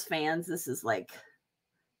Bengals fans, this is like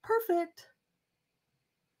perfect.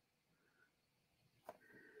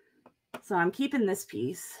 So I'm keeping this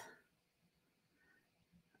piece,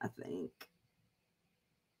 I think.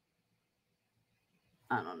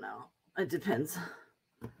 I don't know. It depends.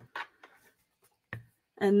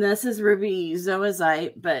 And this is ruby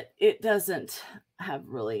zoisite, but it doesn't have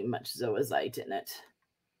really much zoisite in it.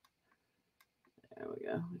 There we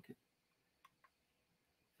go. Okay.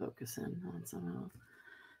 focus in on somehow.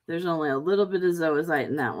 There's only a little bit of zoisite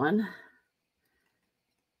in that one.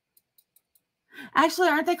 Actually,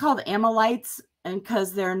 aren't they called amylites? And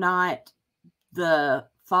because they're not the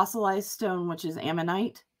fossilized stone, which is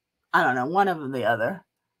ammonite. I don't know, one of them or the other.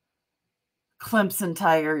 Clemson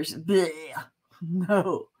Tigers. Blech.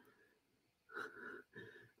 No.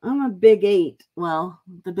 I'm a Big 8. Well,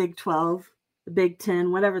 the Big 12, the Big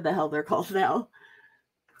 10, whatever the hell they're called now.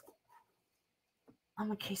 I'm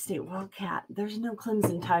a K-State Wildcat. There's no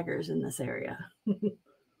Clemson Tigers in this area.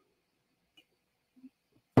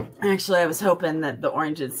 Actually, I was hoping that the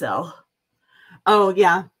orange would sell. Oh,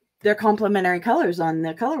 yeah. They're complementary colors on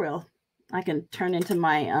the color wheel. I can turn into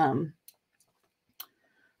my,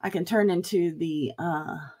 the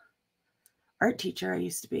art teacher I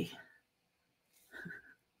used to be.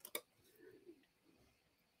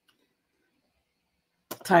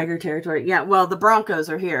 Tiger territory. Yeah, well, the Broncos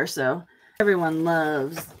are here, so everyone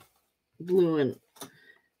loves blue. And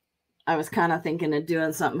I was kind of thinking of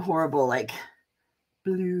doing something horrible like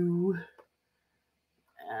blue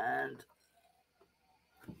and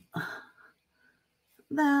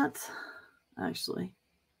that. Actually,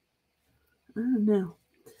 I don't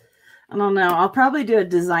know. I'll probably do a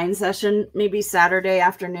design session maybe Saturday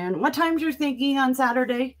afternoon. What times you're thinking on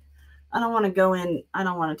Saturday? I don't want to go in. I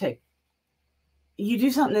don't want to take. You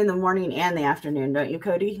do something in the morning and the afternoon, don't you,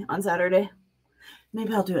 Cody, on Saturday?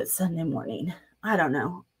 Maybe I'll do it Sunday morning. I don't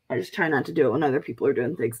know. I just try not to do it when other people are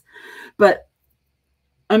doing things. But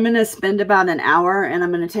I'm going to spend about an hour and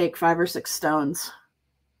I'm going to take 5 or 6 stones.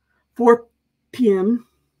 4 p.m.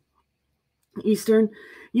 Eastern.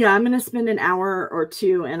 Yeah, I'm going to spend an hour or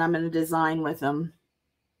 2 and I'm going to design with them.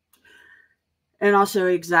 And I'll show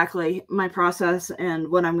you exactly my process and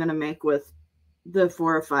what I'm going to make with the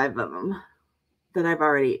 4 or 5 of them that I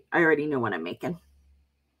already know what I'm making.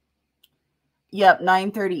 Yep,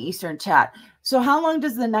 9:30 Eastern chat. So how long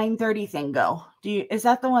does the 9:30 thing go? Is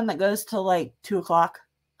that the one that goes till like 2 o'clock?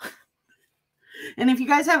 And if you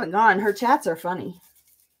guys haven't gone, her chats are funny.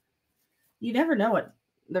 You never know what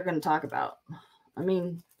they're going to talk about. I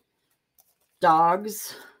mean,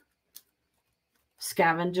 dogs,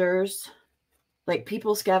 scavengers, like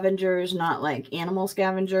people scavengers, not like animal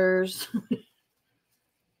scavengers.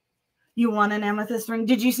 You want an amethyst ring?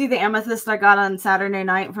 Did you see the amethyst I got on Saturday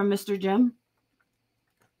night from Mr. Jim?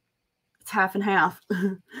 It's half and half.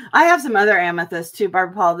 I have some other amethyst too,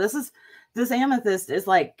 Barbara Paul. This amethyst is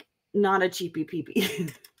like not a cheapy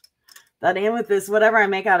peepee. That amethyst, whatever I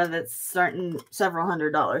make out of it's starting several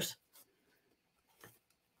 $100s.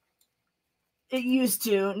 It used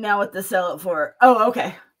to. Now what to sell it for? Oh,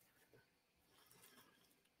 okay.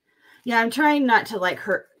 Yeah, I'm trying not to like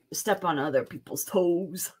step on other people's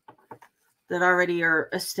toes that already are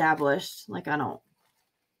established. Like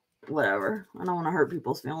whatever. I don't want to hurt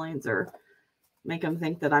people's feelings or make them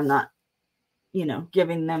think that I'm not,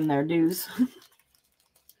 giving them their dues.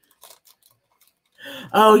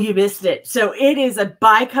 Oh, you missed it. So it is a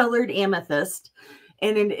bicolored amethyst,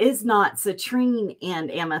 and it is not citrine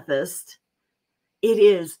and amethyst. It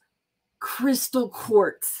is crystal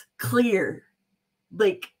quartz clear,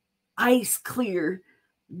 like ice clear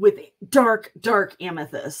with dark, dark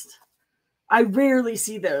amethyst. I rarely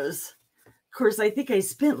see those. Of course, I think I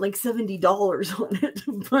spent like $70 on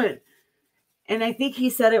it, and I think he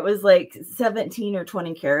said it was like 17 or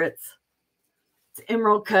 20 carats. It's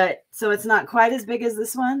emerald cut, so it's not quite as big as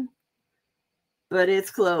this one, but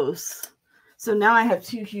it's close. So now I have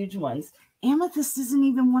 2 huge ones. Amethyst isn't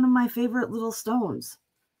even one of my favorite little stones.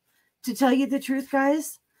 To tell you the truth,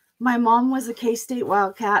 guys, my mom was a K-State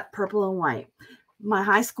Wildcat, purple and white. My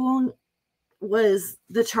high school was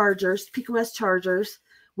the Chargers, Pico West Chargers.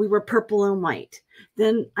 We were purple and white.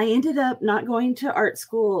 Then I ended up not going to art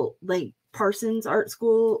school, like Parsons Art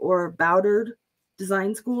School or Bowdard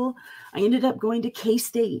Design School. I ended up going to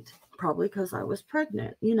K-State, probably because I was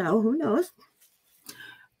pregnant. Who knows?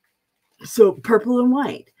 So purple and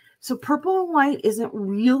white. So purple and white isn't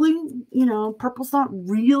really, purple's not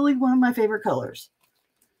really one of my favorite colors.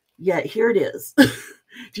 Yet here it is.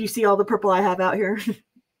 Do you see all the purple I have out here?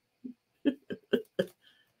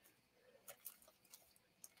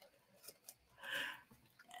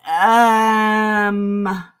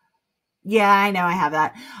 Yeah, I know I have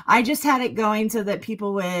that. I just had it going so that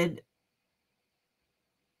people would,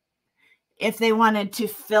 if they wanted to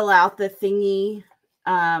fill out the thingy,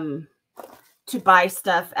 to buy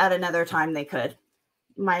stuff at another time, they could.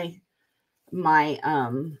 My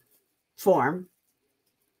form.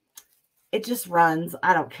 It just runs.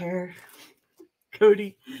 I don't care.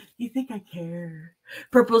 Cody, you think I care?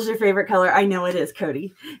 Purple's your favorite color. I know it is,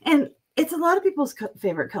 Cody. And It's a lot of people's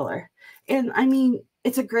favorite color. And I mean,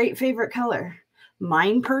 it's a great favorite color.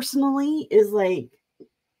 Mine personally is like,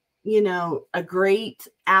 you know, a great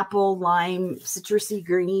apple, lime, citrusy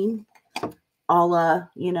green, a la,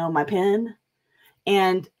 you know, my pen,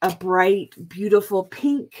 and a bright, beautiful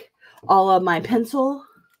pink, a la my pencil.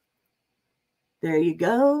 There you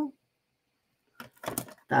go.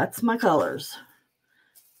 That's my colors.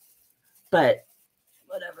 But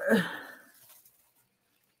whatever.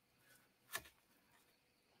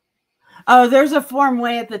 Oh, there's a form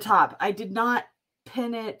way at the top. I did not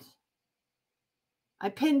pin it. I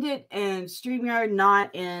pinned it in StreamYard,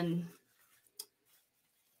 not in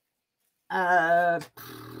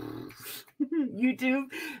YouTube,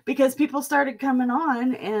 because people started coming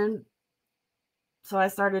on, and so I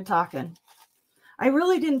started talking. I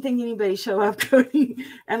really didn't think anybody show up, Cody.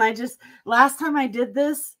 And I just, last time I did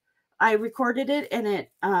this, I recorded it and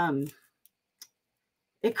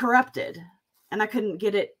it corrupted and I couldn't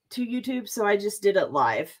get it to YouTube. So I just did it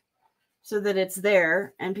live so that it's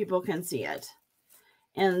there and people can see it.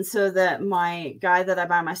 And so that my guy that I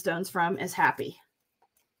buy my stones from is happy.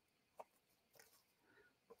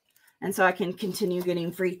 And so I can continue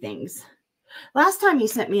getting free things. Last time he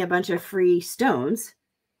sent me a bunch of free stones.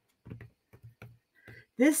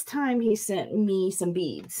 This time he sent me some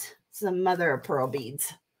beads, some mother of pearl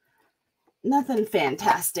beads. Nothing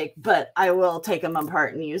fantastic, but I will take them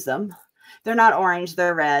apart and use them. They're not orange,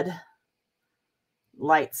 they're red.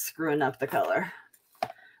 Light's screwing up the color.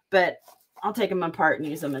 But I'll take them apart and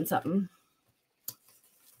use them in something.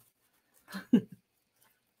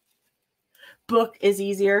 Book is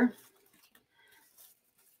easier.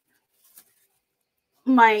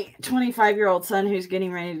 My 25-year-old son, who's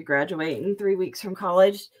getting ready to graduate in 3 weeks from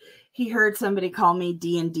college, he heard somebody call me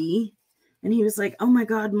D&D, and he was like, "Oh my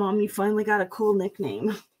God, Mom, you finally got a cool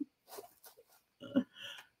nickname." I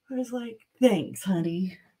was like, "Thanks,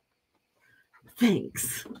 honey.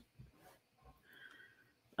 Thanks.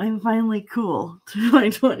 I'm finally cool," to my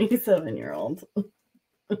 27-year-old.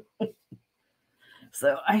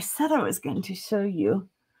 So I said I was going to show you.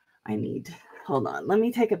 Hold on. Let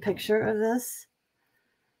me take a picture of this,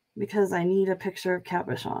 because I need a picture of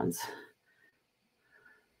cabochons.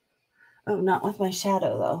 Oh, not with my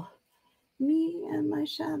shadow, though. Me and my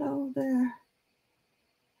shadow there.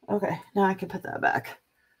 Okay, now I can put that back.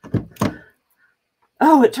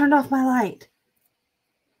 Oh, it turned off my light.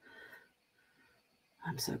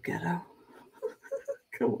 I'm so ghetto.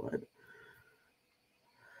 Come on.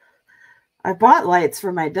 I bought lights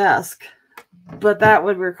for my desk, but that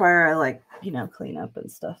would require, like, you know, clean up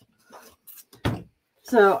and stuff.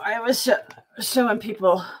 So I was showing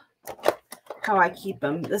people how I keep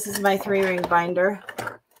them. This is my 3-ring binder.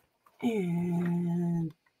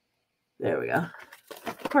 And there we go.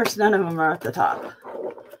 Of course, none of them are at the top.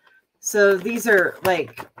 So these are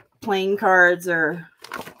like playing cards or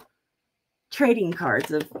trading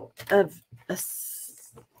cards of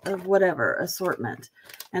whatever assortment.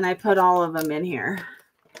 And I put all of them in here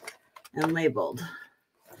and labeled.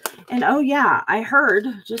 And oh yeah, I heard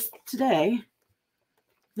just today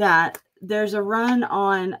that there's a run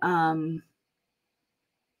on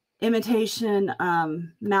imitation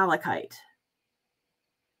malachite.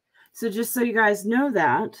 So just so you guys know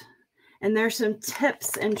that, and there's some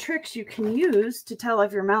tips and tricks you can use to tell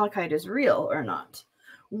if your malachite is real or not.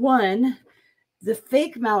 One, the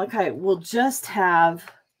fake malachite will just have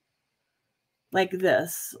like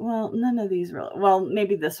this. Well, none of these really. Well,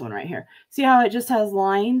 maybe this one right here. See how it just has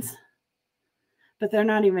lines? But they're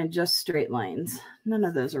not even just straight lines. None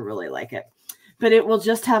of those are really like it. But it will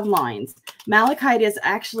just have lines. Malachite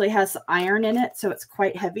actually has iron in it, so it's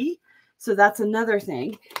quite heavy. So that's another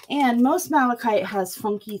thing. And most malachite has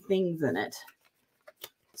funky things in it.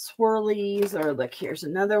 Swirlies, or look, here's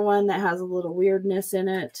another one that has a little weirdness in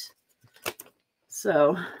it.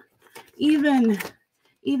 So even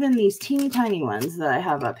these teeny tiny ones that I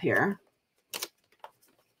have up here,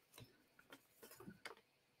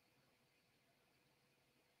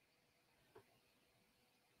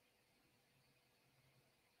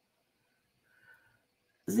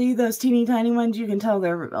 see those teeny tiny ones, you can tell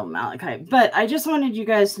they're real malachite. But I just wanted you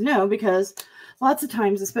guys to know, because lots of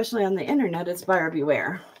times, especially on the internet, it's buyer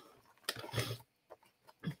beware.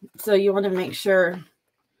 So you want to make sure,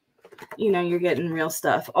 you know, you're getting real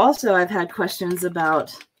stuff. Also, I've had questions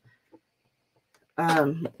about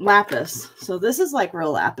lapis. So this is like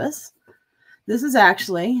real lapis. This is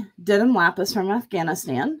actually denim lapis from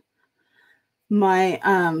Afghanistan. My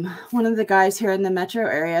one of the guys here in the metro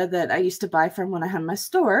area that I used to buy from when I had my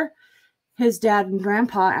store, his dad and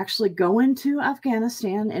grandpa actually go into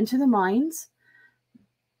Afghanistan, into the mines,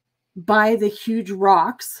 buy the huge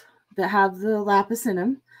rocks that have the lapis in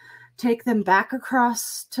them, take them back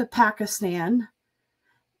across to Pakistan,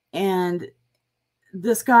 and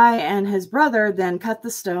this guy and his brother then cut the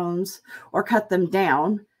stones or cut them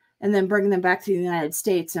down and then bring them back to the United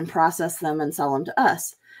States and process them and sell them to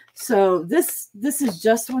us. So this is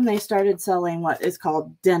just when they started selling what is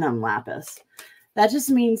called denim lapis. That just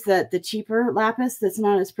means that the cheaper lapis that's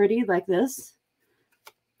not as pretty, like this,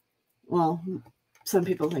 well, some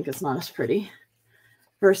people think it's not as pretty,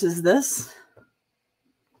 versus this.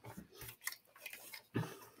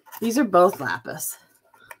 These are both lapis.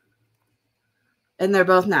 And they're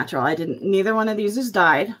both natural. Neither one of these is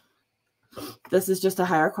dyed. This is just a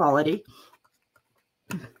higher quality.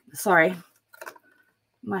 Sorry.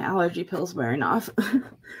 My allergy pill's wearing off.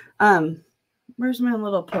 Where's my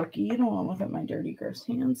little pokey? You don't want to look at my dirty, gross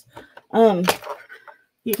hands.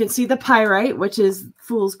 You can see the pyrite, which is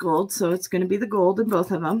fool's gold. So it's going to be the gold in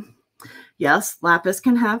both of them. Yes, lapis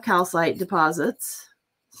can have calcite deposits.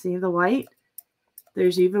 See the white?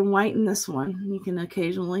 There's even white in this one. You can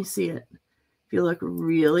occasionally see it if you look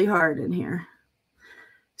really hard in here.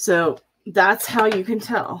 So that's how you can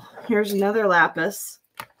tell. Here's another lapis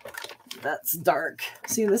that's dark.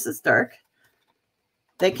 See, this is dark.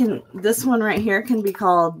 This one right here can be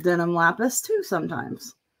called denim lapis too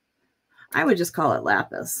sometimes. I would just call it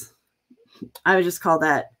lapis. I would just call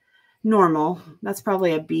that normal. That's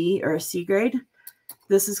probably a B or a C grade.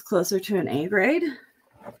 This is closer to an A grade.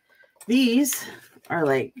 These are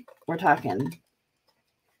like, we're talking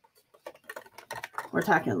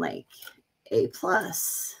like A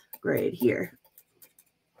plus grade here.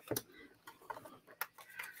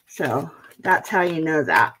 So that's how you know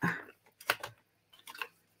that.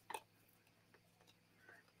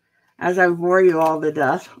 As I bore you all to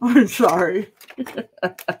death, I'm sorry.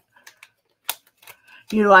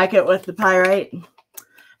 You like it with the pyrite?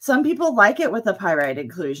 Some people like it with the pyrite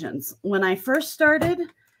inclusions. When I first started,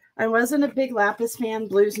 I wasn't a big lapis fan.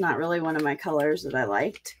 Blue's not really one of my colors that I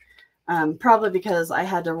liked. Probably because I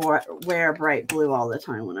had to wear bright blue all the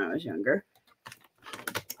time when I was younger.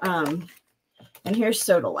 And here's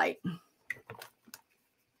sodalite.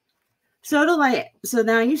 Sodalite, so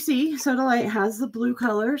now you see sodalite has the blue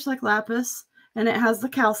colors like lapis, and it has the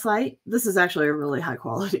calcite. This is actually a really high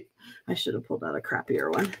quality. I should have pulled out a crappier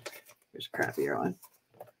one. Here's a crappier one.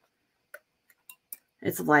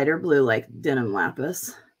 It's lighter blue like denim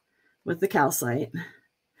lapis with the calcite.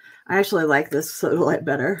 I actually like this sodalite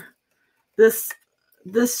better. This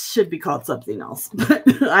should be called something else, but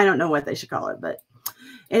I don't know what they should call it, but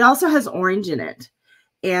it also has orange in it.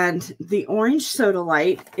 And the orange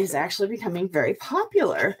sodalite is actually becoming very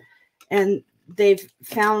popular. And they've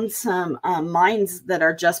found some mines that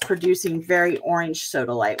are just producing very orange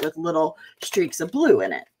sodalite with little streaks of blue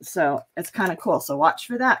in it. So it's kind of cool. So watch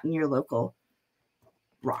for that in your local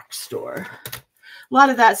rock store. A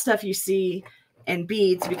lot of that stuff you see in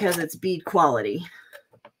beads because it's bead quality.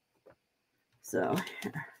 So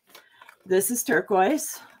this is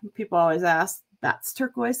turquoise. People always ask, that's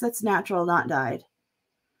turquoise. That's natural, not dyed.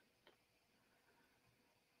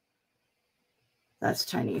 That's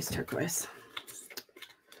Chinese turquoise.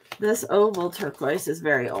 This oval turquoise is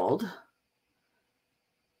very old.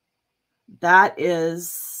 That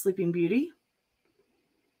is Sleeping Beauty.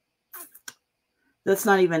 That's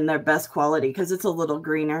not even their best quality because it's a little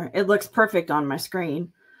greener. It looks perfect on my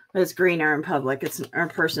screen, but it's greener in public. It's in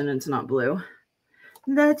person. It's not blue.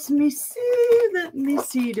 Let me see. Let me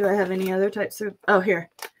see. Do I have any other types of? Oh,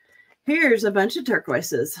 here. Here's a bunch of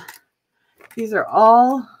turquoises. These are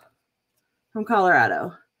all from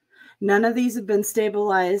Colorado. None of these have been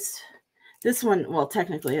stabilized. This one, well,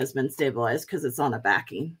 technically has been stabilized because it's on a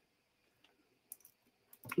backing.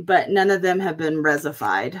 But none of them have been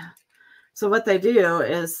resified. So what they do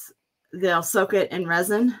is they'll soak it in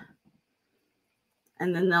resin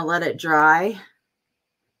and then they'll let it dry.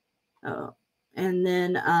 Oh, and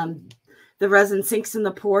then the resin sinks in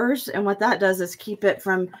the pores. And what that does is keep it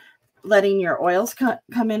from letting your oils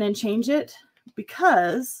come in and change it,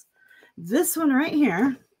 because this one right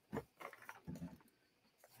here,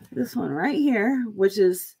 which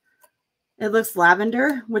is, it looks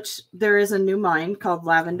lavender, which there is a new mine called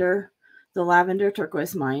Lavender, the Lavender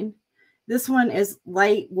Turquoise Mine. This one is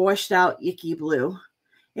light, washed out, icky blue.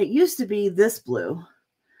 It used to be this blue,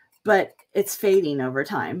 but it's fading over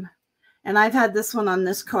time. And I've had this one on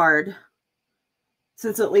this card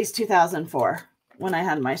since at least 2004 when I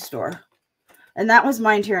had my store. And that was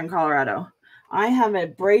mined here in Colorado. I have a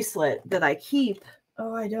bracelet that I keep.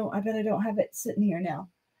 Oh, I bet I don't have it sitting here now.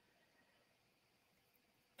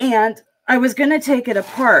 And I was going to take it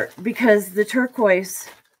apart because the turquoise,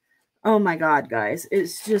 oh my God, guys,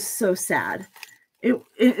 it's just so sad.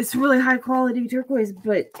 It's really high quality turquoise,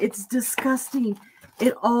 but it's disgusting.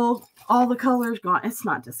 All the color's gone. It's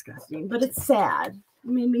not disgusting, but it's sad. It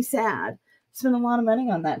made me sad. Spent a lot of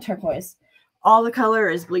money on that turquoise. All the color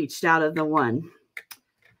is bleached out of the one.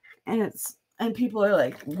 And people are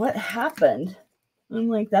like, what happened? I'm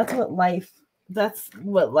like, that's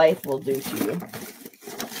what life will do to you.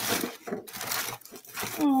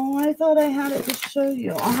 Oh, I thought I had it to show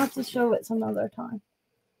you. I'll have to show it some other time.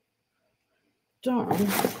 Darn.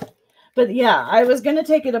 But yeah, I was going to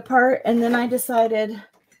take it apart, and then I decided,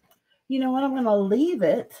 you know what, I'm going to leave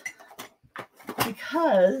it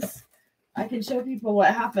because I can show people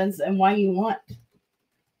what happens and why you want.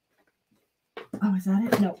 Oh, is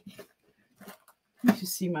that it? No. You should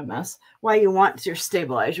see my mess. Why you want to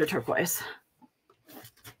stabilize your turquoise.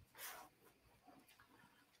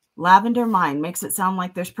 Lavender Mine makes it sound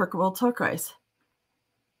like there's purple turquoise.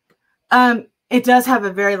 It does have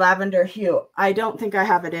a very lavender hue. I don't think I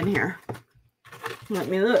have it in here. Let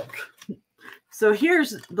me look. So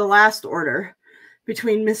here's the last order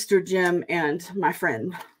between Mr. Jim and my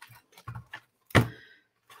friend.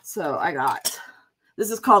 So I got, this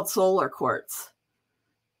is called Solar Quartz.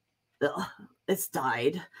 Ugh, it's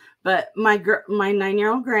dyed. But my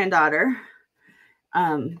 9-year-old granddaughter,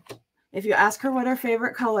 if you ask her what her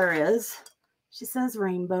favorite color is, she says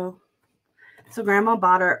rainbow. So Grandma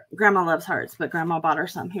loves hearts, but Grandma bought her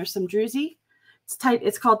some. Here's some druzy.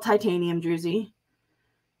 It's called titanium druzy.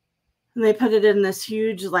 And they put it in this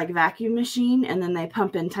huge like vacuum machine, and then they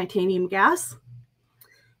pump in titanium gas.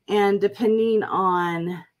 And depending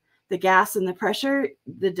on the gas and the pressure,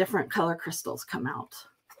 the different color crystals come out.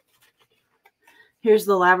 Here's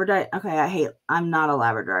the labradorite. Okay, I'm not a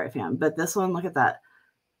labradorite fan, but this one, look at that.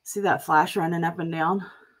 See that flash running up and down?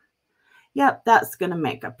 Yep, that's going to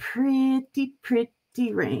make a pretty,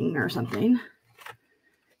 pretty ring or something.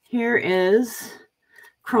 Here is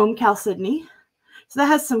chrome chalcedony. So that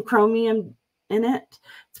has some chromium in it.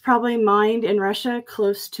 It's probably mined in Russia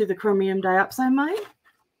close to the chromium diopside mine.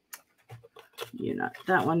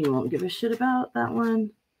 That one you won't give a shit about. That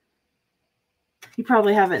one. You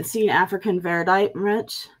probably haven't seen African Verdite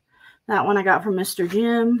much. That one I got from Mr.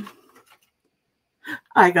 Jim.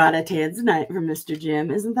 I got a tanzanite from Mr.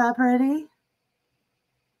 Jim. Isn't that pretty?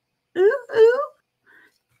 Ooh, ooh.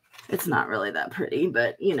 It's not really that pretty,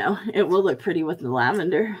 but, it will look pretty with the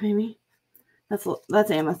lavender, maybe.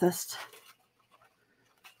 That's amethyst.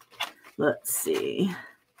 Let's see.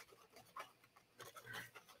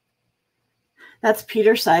 That's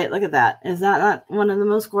petersite. Look at that. Is that not one of the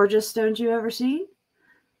most gorgeous stones you've ever seen?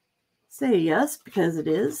 Say yes, because it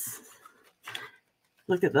is.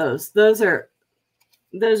 Look at those. Those are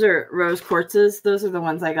rose quartzes. Those are the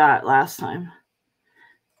ones I got last time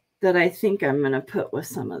that I think I'm going to put with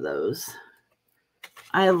some of those.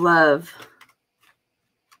 I love.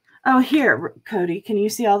 Oh, here, Cody, can you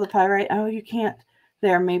see all the pyrite? Oh, you can't.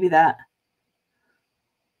 There, maybe that.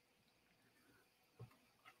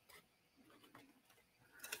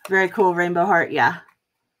 Very cool rainbow heart. Yeah.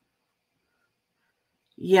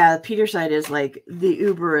 Yeah, petersite is like the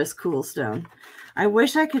uberest cool stone. I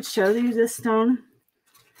wish I could show you this stone.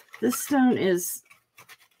 This stone is,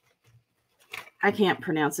 I can't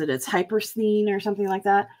pronounce it. It's hypersthene or something like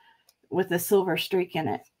that with a silver streak in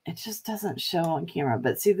it. It just doesn't show on camera.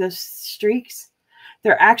 But see those streaks?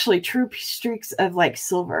 They're actually true streaks of like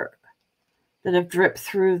silver that have dripped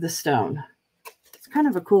through the stone. It's kind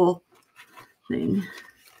of a cool thing.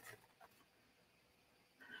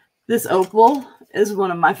 This opal is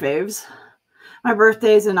one of my faves. My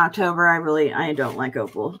birthday's in October. I don't like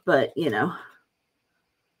opal, but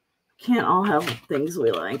can't all have things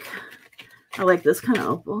we like. I like this kind of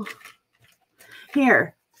opal.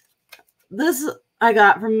 Here, this I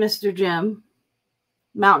got from Mr. Jim,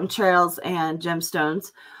 Mountain Trails and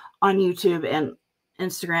Gemstones on YouTube and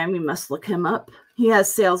Instagram. You must look him up. He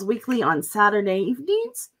has sales weekly on Saturday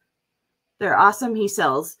evenings. They're awesome. He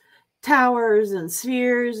sells towers and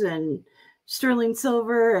spheres and sterling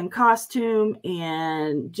silver and costume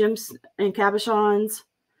and gems and cabochons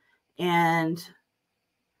and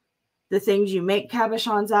the things you make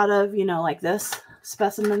cabochons out of, like this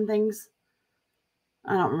specimen things.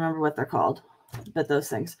 I don't remember what they're called, but those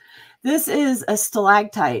things. This is a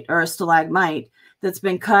stalactite or a stalagmite that's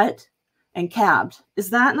been cut and cabbed. Is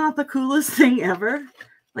that not the coolest thing ever?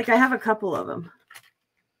 Like, I have a couple of them.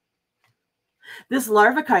 This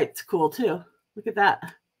larvacite's cool too. Look at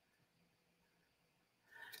that.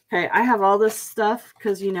 Okay, I have all this stuff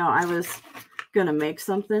because, I was going to make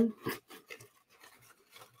something.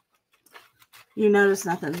 You notice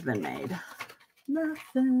nothing's been made.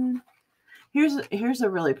 Nothing. Here's a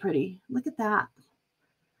really pretty. Look at that.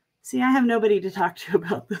 See, I have nobody to talk to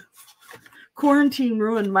about this. Quarantine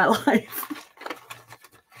ruined my life.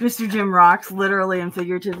 Mr. Jim rocks, literally and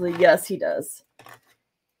figuratively. Yes, he does.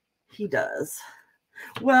 He does.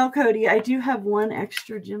 Well, Cody, I do have one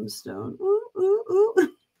extra gemstone. Ooh, ooh,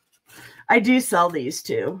 ooh. I do sell these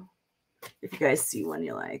too. If you guys see one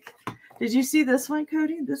you like. Did you see this one,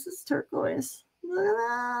 Cody? This is turquoise. Look at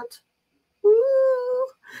that. Ooh.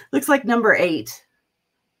 Looks like number 8.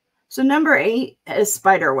 So number 8 is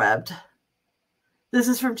spider webbed. This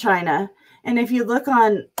is from China. And if you look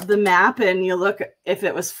on the map and you look if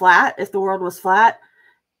it was flat, if the world was flat,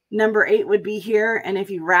 number 8 would be here. And if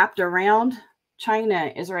you wrapped around,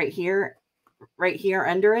 China is right here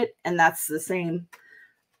under it. And that's the same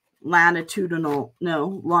latitudinal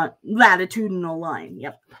line.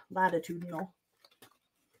 Yep. Latitudinal.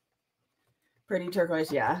 Pretty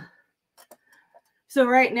turquoise. Yeah. So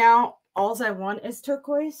right now, all I want is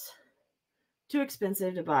turquoise. Too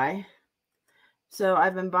expensive to buy. So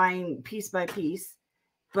I've been buying piece by piece,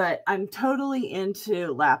 but I'm totally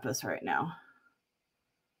into lapis right now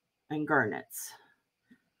and garnets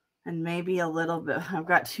and maybe a little bit. I've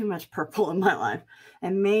got too much purple in my life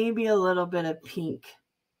and maybe a little bit of pink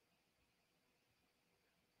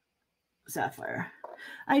sapphire.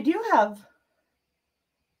 I do have,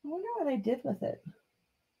 I wonder what I did with it.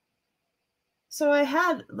 So I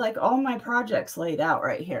had like all my projects laid out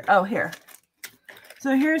right here. Oh, here.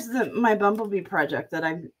 So here's my bumblebee project that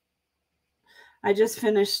I just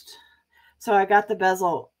finished. So I got the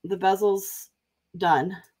bezels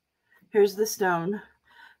done. Here's the stone.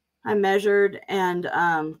 I measured and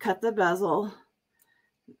cut the bezel,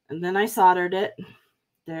 and then I soldered it.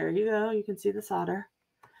 There you go. You can see the solder.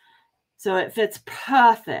 So it fits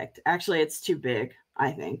perfect. Actually, it's too big,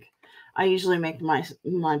 I think. I usually make my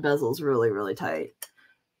bezels really, really tight.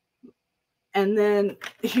 And then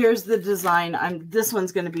here's the design. This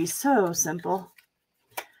one's going to be so simple.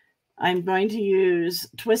 I'm going to use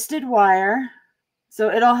twisted wire.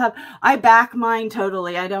 So it'll have, I back mine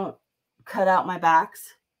totally. I don't cut out my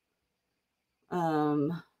backs.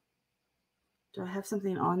 Do I have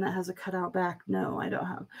something on that has a cutout back? No, I don't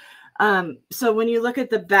have. So when you look at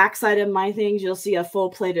the back side of my things, you'll see a full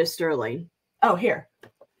plate of sterling. Oh, here.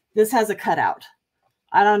 This has a cutout.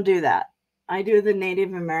 I don't do that. I do the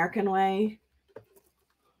Native American way.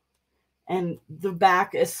 And the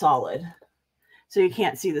back is solid. So you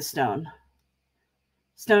can't see the stone.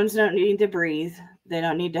 Stones don't need to breathe. They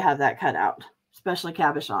don't need to have that cut out, especially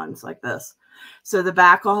cabochons like this. So the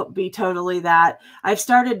back will be totally that. I've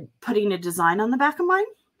started putting a design on the back of mine.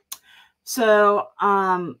 So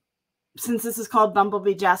since this is called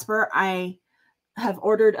Bumblebee Jasper, I have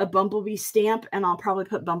ordered a bumblebee stamp and I'll probably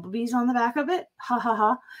put bumblebees on the back of it. Ha ha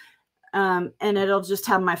ha. And it'll just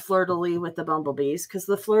have my fleur-de-lis with the bumblebees because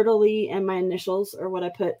the fleur-de-lis and my initials are what I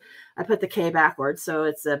put the K backwards. So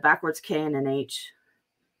it's a backwards K and an H.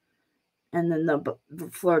 And then the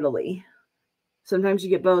fleur-de-lis. Sometimes you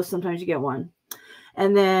get both. Sometimes you get one.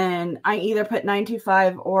 And then I either put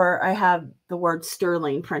 925 or I have the word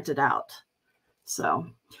sterling printed out. So,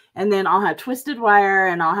 and then I'll have twisted wire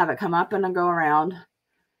and I'll have it come up and I'll go around.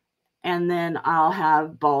 And then I'll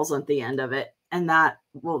have balls at the end of it. And that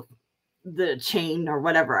will, the chain or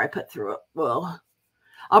whatever I put through it will,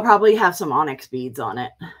 I'll probably have some onyx beads on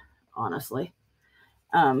it, honestly.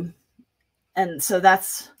 And so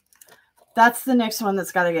that's the next one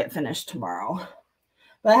that's got to get finished tomorrow.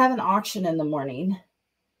 But I have an auction in the morning.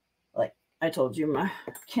 Like I told you, my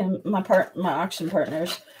auction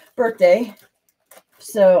partner's birthday.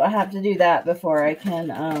 So I have to do that before I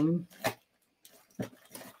can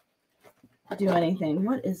do anything.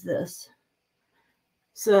 What is this?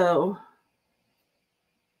 So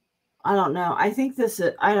I don't know. I think this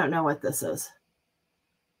is, I don't know what this is.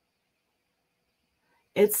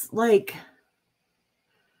 It's like,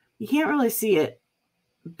 you can't really see it,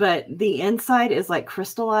 but the inside is like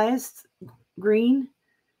crystallized green,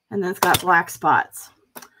 and then it's got black spots.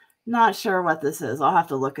 Not sure what this is. I'll have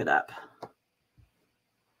to look it up.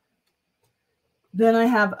 Then I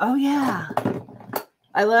have, oh yeah,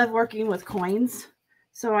 I love working with coins.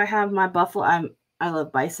 So I have my buffalo, I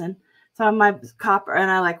love bison. So I have my copper,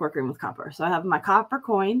 and I like working with copper. So I have my copper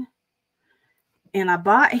coin, and I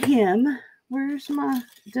bought him, where's my,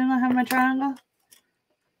 don't I have my triangle?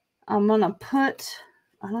 I'm going to put,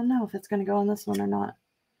 I don't know if it's going to go on this one or not.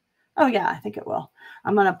 Oh, yeah, I think it will.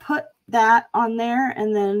 I'm going to put that on there,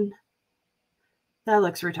 and then that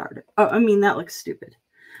looks retarded. Oh, I mean, that looks stupid.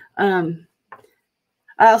 I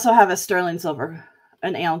also have a sterling silver,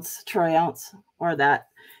 an ounce, troy ounce, or that.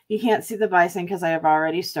 You can't see the bison because I have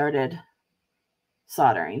already started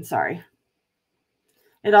soldering. Sorry.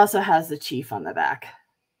 It also has the chief on the back.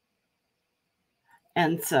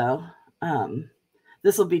 And so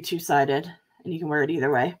this will be two-sided, and you can wear it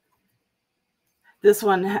either way. This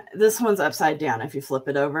one's upside down if you flip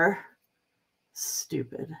it over.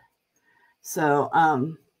 Stupid. So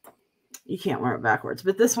you can't wear it backwards,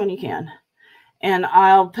 but this one you can. And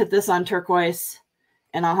I'll put this on turquoise,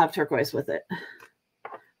 and I'll have turquoise with it.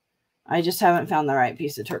 I just haven't found the right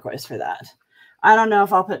piece of turquoise for that. I don't know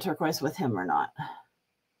if I'll put turquoise with him or not,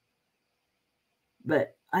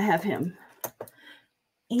 but I have him.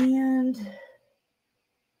 And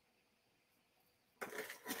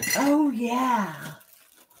oh yeah.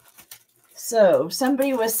 So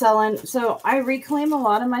somebody was selling, so I reclaim a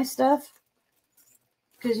lot of my stuff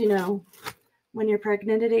because, you know, when you're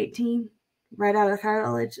pregnant at 18, right out of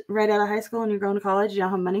college, right out of high school, and you're going to college, you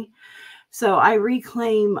don't have money. So I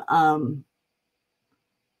reclaim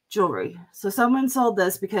jewelry. So someone sold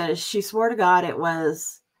this because she swore to God it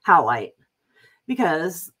was howlite,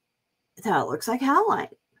 because it's how it looks like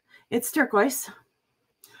howlite. It's turquoise.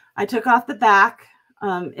 I took off the back.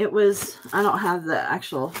 It was, I don't have the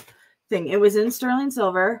actual thing. It was in sterling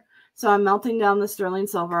silver. So I'm melting down the sterling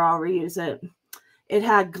silver. I'll reuse it. It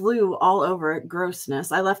had glue all over it.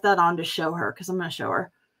 Grossness. I left that on to show her because I'm going to show her.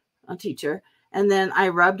 I'll teach her. And then I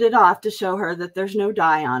rubbed it off to show her that there's no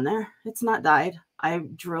dye on there. It's not dyed. I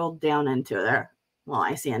drilled down into there. Well,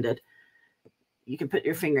 I sanded. You can put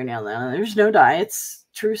your fingernail down. There's no dye. It's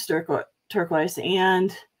true turquoise.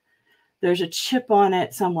 And there's a chip on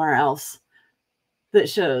it somewhere else that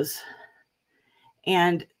shows.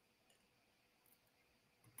 And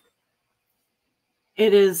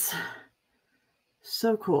it is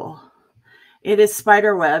so cool. It is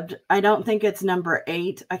spider webbed. I don't think it's number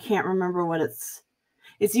 8. I can't remember what it's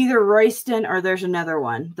either Royston or there's another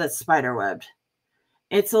one that's spider webbed.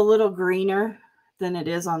 It's a little greener than it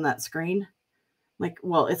is on that screen. Like,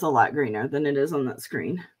 well, it's a lot greener than it is on that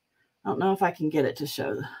screen. I don't know if I can get it to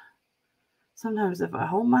show. Sometimes if I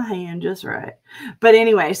hold my hand just right. But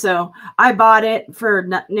anyway, so I bought it for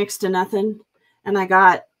next to nothing. And I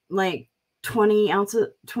got like 20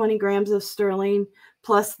 grams of sterling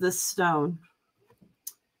plus this stone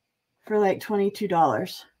for like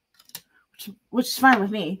 $22, which is fine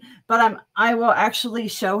with me. But I will actually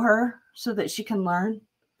show her so that she can learn,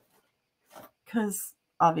 because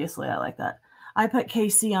obviously I like that. I put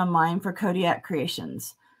KC on mine for Kodiak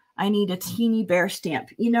Creations. I need a teeny bear stamp.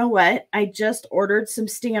 You know what? I just ordered some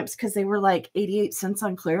stamps because they were like 88 cents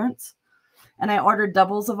on clearance. And I ordered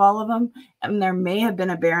doubles of all of them. And there may have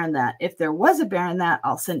been a bear in that. If there was a bear in that,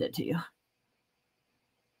 I'll send it to you.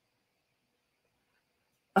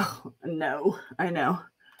 Oh, no. I know.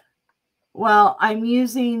 Well, I'm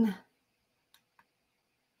using...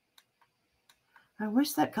 I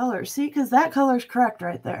wish that color... See, because that color's correct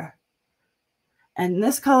right there. And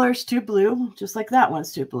this color's too blue, just like that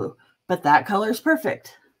one's too blue. But that color's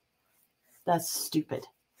perfect. That's stupid.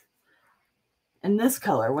 And this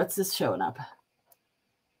color, what's this showing up?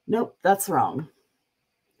 Nope, that's wrong.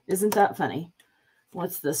 Isn't that funny?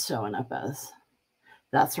 What's this showing up as?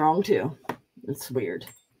 That's wrong too. It's weird.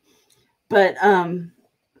 But, and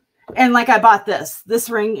like I bought this. This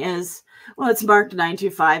ring is, well, it's marked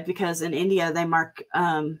 925 because in India they mark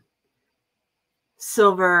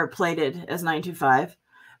silver plated as 925.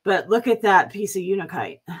 But look at that piece of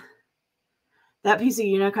unakite. That piece of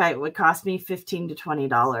unakite would cost me $15 to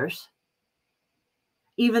 $20.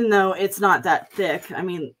 Even though it's not that thick. I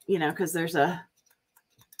mean, you know, because there's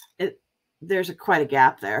quite a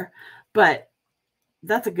gap there. But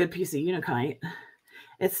that's a good piece of unakite.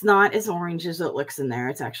 It's not as orange as it looks in there.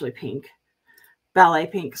 It's actually pink.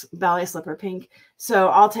 Ballet slipper pink. So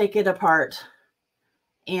I'll take it apart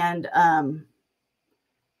and I'll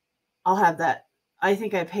have that. I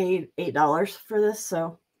think I paid $8 for this,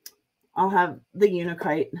 so I'll have the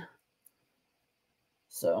unakite.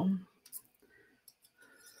 So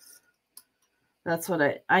that's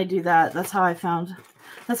what I do that. That's how I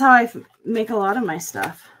make a lot of my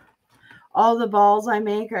stuff. All the balls I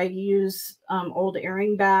make, I use old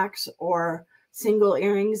earring backs or single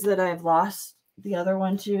earrings that I've lost the other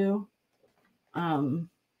one to.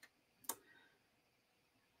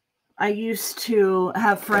 I used to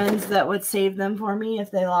have friends that would save them for me if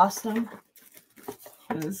they lost them,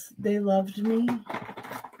 because they loved me.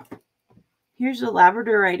 Here's a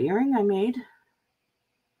labradorite earring I made.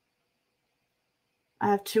 I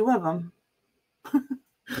have 2 of them.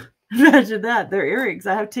 Imagine that. They're earrings.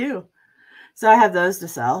 I have 2. So I have those to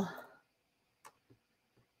sell.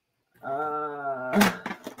 Oh,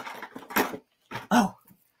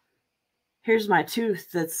 here's my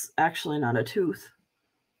tooth that's actually not a tooth.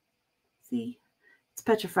 See? It's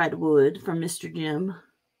petrified wood from Mr. Jim.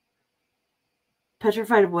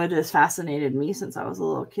 Petrified wood has fascinated me since I was a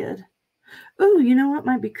little kid. Ooh, you know what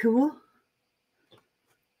might be cool?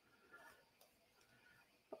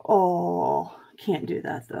 Oh, can't do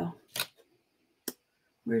that though.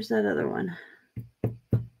 Where's that other one?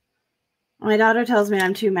 My daughter tells me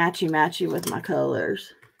I'm too matchy-matchy with my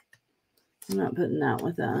colors. I'm not putting that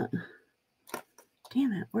with that.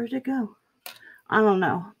 Damn it, where'd it go? I don't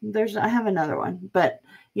know. I have another one, but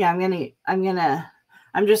yeah,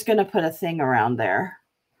 I'm just gonna put a thing around there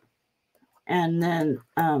and then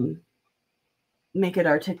make it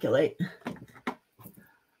articulate.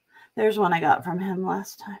 There's one I got from him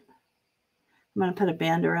last time. I'm gonna put a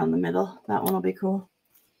band around the middle. That one will be cool.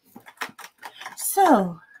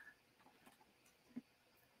 So,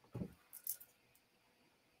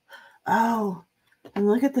 oh, and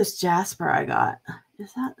look at this jasper I got.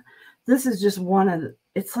 This is just one of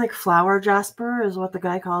it's like flower jasper is what the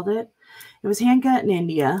guy called it. It was hand cut in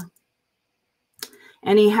India.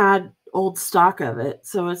 And he had old stock of it.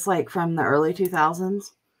 So it's like from the early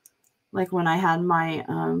 2000s. Like when I had my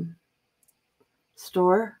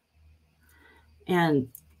store. And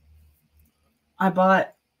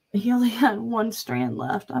he only had one strand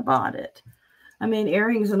left. I bought it. I made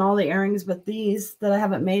earrings and all the earrings, but these that I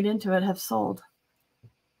haven't made into it have sold.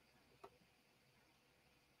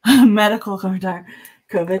 Medical COVID.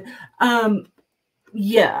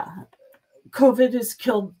 Yeah. COVID has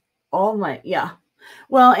killed all my, yeah.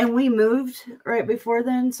 Well, and we moved right before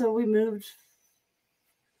then. So we moved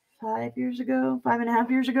 5.5 years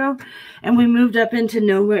ago. And we moved up into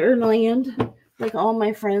nowhere land. Like all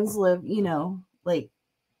my friends live, like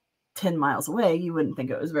 10 miles away. You wouldn't think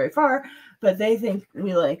it was very far, but they think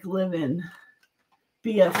we like live in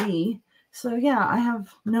BFE. So yeah, I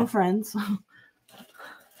have no friends.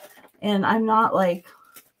 And I'm not like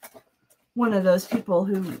one of those people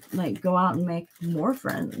who like go out and make new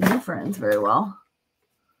friends very well.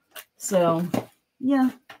 So yeah.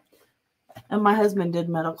 And my husband did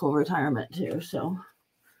medical retirement too. So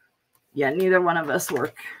yeah, neither one of us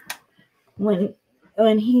work. When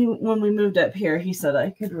we moved up here, he said I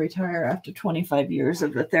could retire after 25 years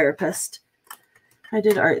of a therapist. I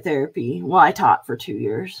did art therapy. Well, I taught for 2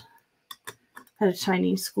 years at a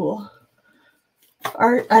Chinese school.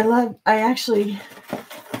 Art, I actually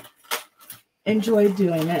enjoyed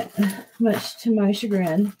doing it, much to my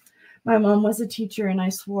chagrin. My mom was a teacher, and I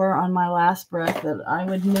swore on my last breath that I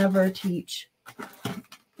would never teach.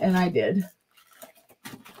 And I did.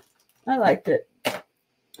 I liked it.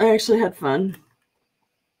 I actually had fun.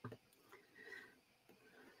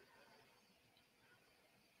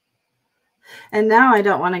 And now I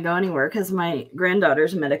don't want to go anywhere because my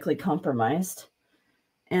granddaughter's medically compromised.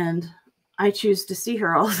 And I choose to see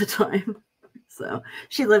her all the time. So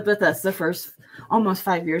she lived with us the first almost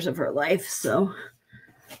 5 years of her life. So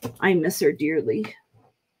I miss her dearly.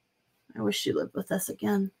 I wish she lived with us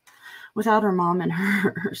again without her mom and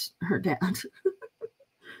her dad.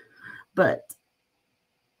 But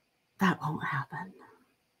that won't happen.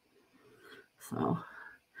 So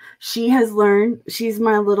she has learned, she's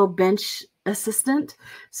my little bench assistant.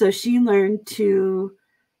 So she learned to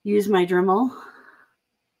use my Dremel.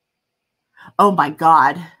 Oh my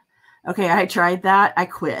God. Okay, I tried that. I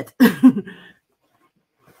quit.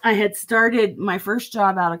 I had started, my first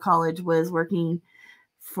job out of college was working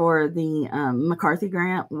for the McCarthy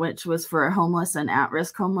grant, which was for homeless and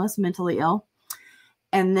at-risk homeless, mentally ill.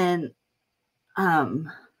 And then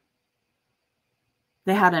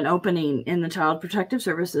they had an opening in the Child Protective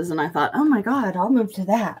Services, and I thought, oh my God, I'll move to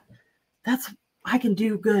that. I can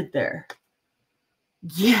do good there.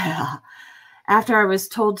 Yeah. After I was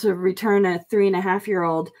told to return a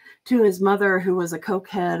 3.5-year-old to his mother, who was a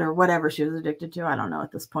cokehead or whatever she was addicted to, I don't know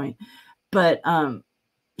at this point. But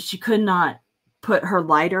she could not put her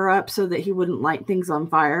lighter up so that he wouldn't light things on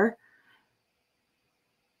fire,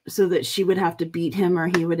 so that she would have to beat him or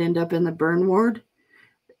he would end up in the burn ward,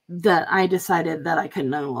 that I decided that I could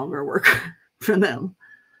no longer work for them.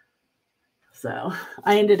 So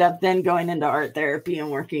I ended up then going into art therapy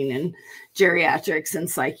and working in geriatrics and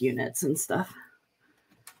psych units and stuff.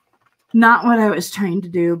 Not what I was trying to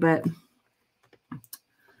do, but,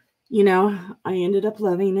 I ended up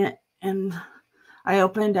loving it. And I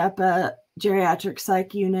opened up a geriatric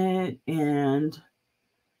psych unit, and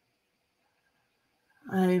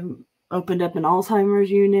I opened up an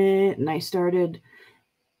Alzheimer's unit, and I started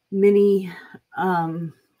mini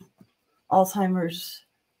Alzheimer's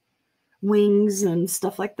wings and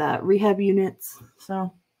stuff like that, rehab units.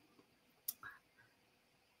 So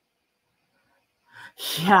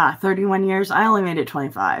yeah, 31 years. I only made it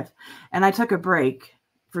 25, and I took a break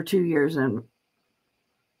for 2 years, and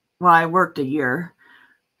I worked a year,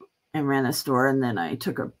 and ran a store. And then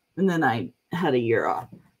I had a year off,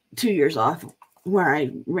 2 years off where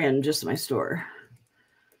I ran just my store.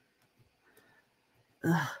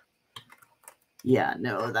 Ugh. Yeah,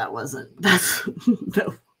 no, that's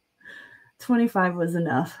no. 25 was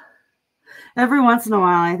enough. Every once in a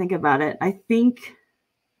while, I think about it. I think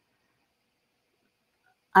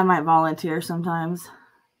I might volunteer sometimes.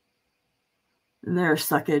 There's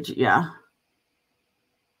suckage, yeah.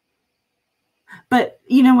 But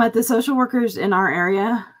you know what? The social workers in our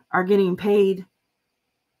area are getting paid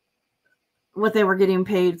what they were getting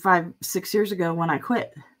paid 5-6 years ago when I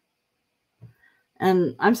quit.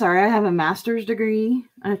 And I'm sorry, I have a master's degree.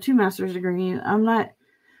 I have 2 master's degrees. I'm not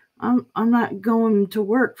going to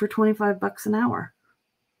work for $25 an hour.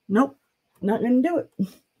 Nope, not going to do it.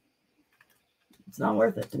 It's not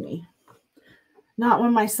worth it to me. Not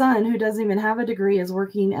when my son, who doesn't even have a degree, is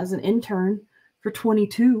working as an intern for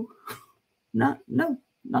 22. Not going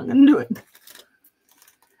to do it.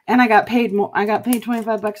 And I got paid more. I got paid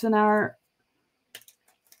 $25 an hour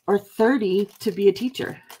or 30 to be a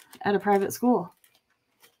teacher at a private school.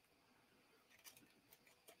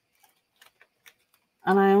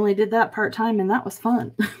 And I only did that part-time, and that was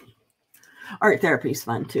fun. Art therapy is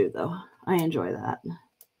fun too, though. I enjoy that.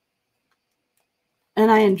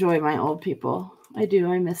 And I enjoy my old people. I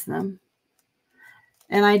do. I miss them.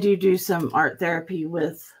 And I do some art therapy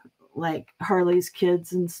with like Harley's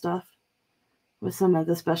kids and stuff, with some of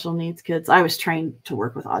the special needs kids. I was trained to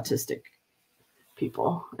work with autistic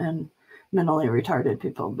people and mentally retarded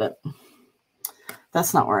people, but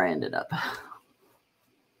that's not where I ended up.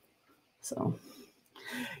 So,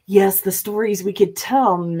 yes, the stories we could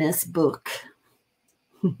tell, Miss Book.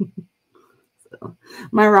 So,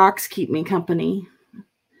 my rocks keep me company.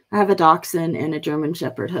 I have a dachshund and a German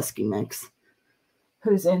Shepherd Husky mix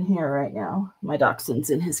who's in here right now. My dachshund's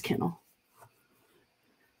in his kennel.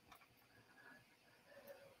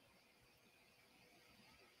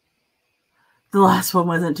 The last one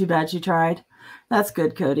wasn't too bad. She tried. That's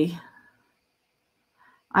good, Cody.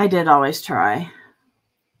 I did always try.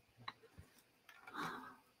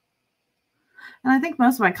 And I think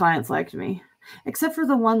most of my clients liked me, except for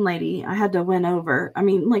the one lady I had to win over. I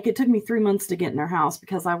mean, like, it took me 3 months to get in her house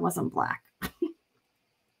because I wasn't black.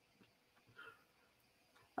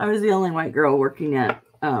 I was the only white girl working at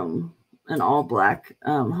an all-black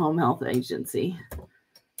home health agency.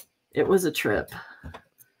 It was a trip.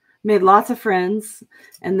 Made lots of friends,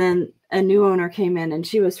 and then a new owner came in, and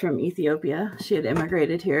she was from Ethiopia. She had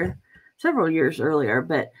immigrated here several years earlier,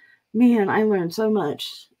 but man, I learned so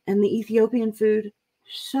much. And the Ethiopian food,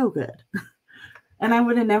 so good. And I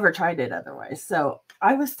would have never tried it otherwise. So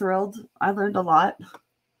I was thrilled. I learned a lot.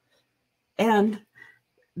 And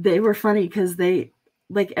they were funny because they,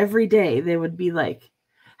 like, every day they would be like,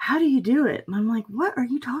 how do you do it? And I'm like, what are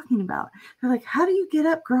you talking about? They're like, how do you get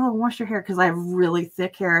up, girl, and wash your hair? Because I have really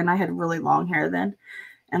thick hair, and I had really long hair then.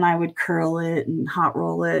 And I would curl it and hot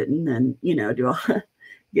roll it and then, do all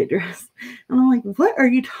get dressed. And I'm like, what are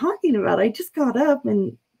you talking about? I just got up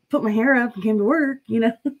and put my hair up and came to work,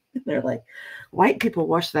 They're like, white people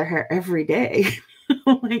wash their hair every day.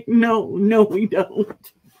 I'm like, no, we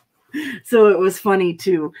don't. So it was funny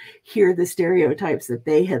to hear the stereotypes that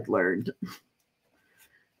they had learned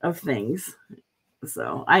of things.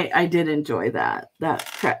 So I did enjoy that.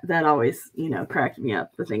 That always, cracked me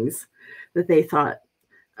up, the things that they thought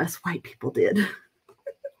us white people did.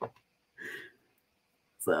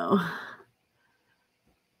 So,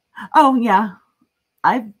 oh yeah,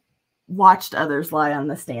 I've watched others lie on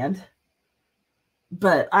the stand,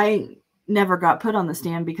 but I never got put on the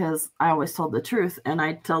stand because I always told the truth, and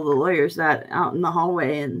I'd tell the lawyers that out in the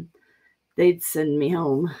hallway, and they'd send me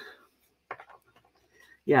home.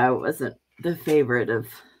 Yeah, I wasn't the favorite of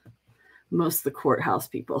most of the courthouse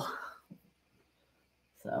people.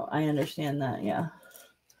 So I understand that, yeah.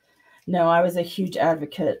 No, I was a huge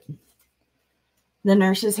advocate. The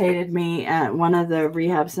nurses hated me at one of the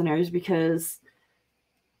rehab centers because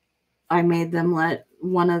I made them let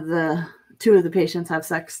two of the patients have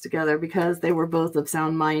sex together because they were both of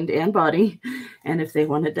sound mind and body. And if they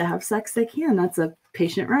wanted to have sex, they can. That's a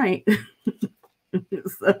patient right.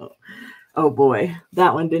 So, oh boy,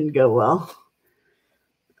 that one didn't go well.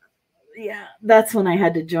 Yeah, that's when I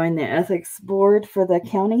had to join the ethics board for the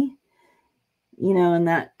county, and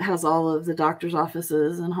that has all of the doctor's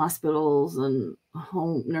offices and hospitals and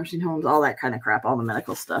nursing homes, all that kind of crap, all the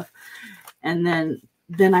medical stuff. And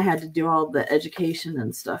then I had to do all the education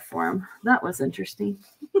and stuff for them. That was interesting.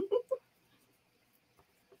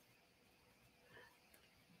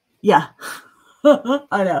 Yeah.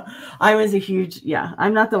 I know. I was a huge,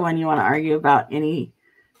 I'm not the one you want to argue about any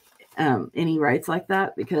any rights like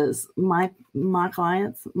that, because my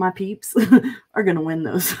clients, my peeps, are going to win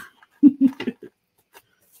those.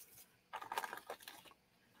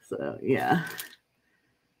 So, yeah.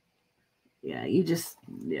 Yeah,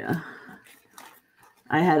 yeah.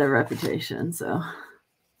 I had a reputation, so.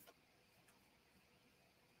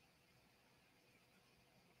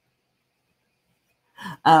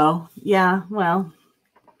 Oh, yeah, well,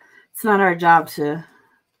 it's not our job to.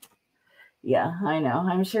 Yeah, I know.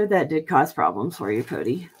 I'm sure that did cause problems for you,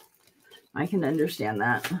 Cody. I can understand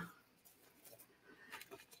that.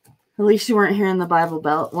 At least you weren't here in the Bible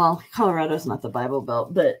Belt. Well, Colorado's not the Bible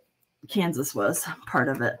Belt, but Kansas was part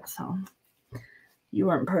of it. So you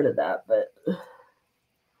weren't part of that, but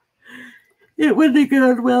it wouldn't have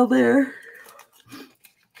gone well there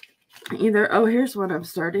either. Oh, here's one I've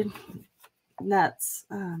started. That's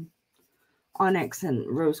onyx and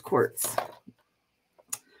rose quartz.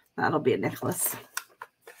 That'll be a necklace.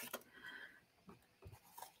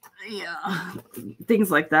 Yeah,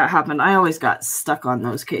 things like that happen. I always got stuck on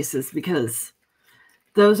those cases because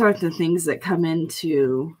those aren't the things that come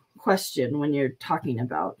into question when you're talking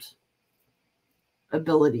about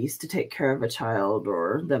abilities to take care of a child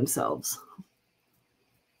or themselves.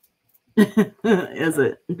 Is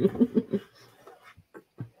it?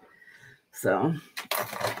 So,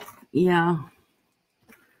 yeah.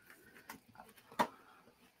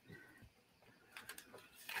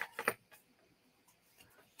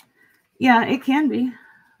 Yeah, it can be.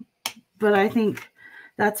 But I think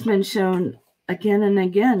that's been shown again and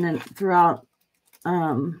again and throughout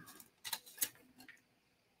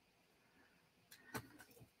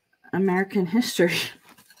American history.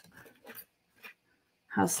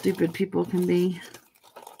 How stupid people can be.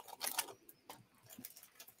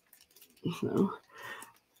 So.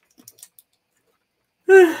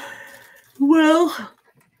 Well,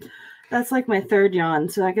 that's like my third yawn.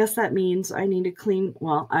 So I guess that means I need to clean.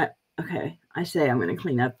 Well, I say I'm going to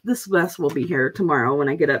clean up. This mess will be here tomorrow when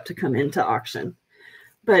I get up to come into auction.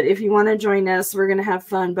 But if you want to join us, we're going to have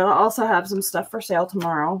fun. But I'll also have some stuff for sale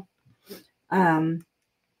tomorrow. And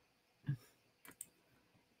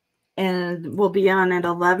we'll be on at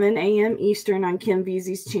 11 a.m. Eastern on Kim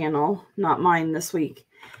Veazey's channel. Not mine this week.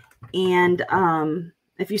 And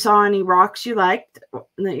if you saw any rocks you liked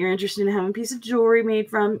that you're interested in having a piece of jewelry made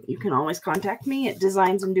from, you can always contact me at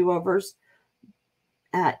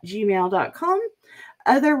designsanddoovers@gmail.com.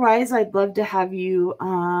 Otherwise, I'd love to have you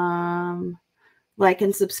like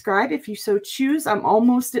and subscribe if you so choose. I'm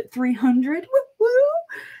almost at 300. Woo-woo.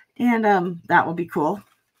 And that will be cool.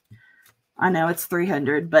 I know it's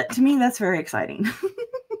 300, but to me, that's very exciting.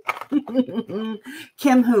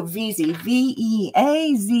 Kim who? Veazey.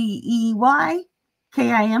 Veazey.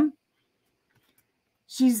 Kim.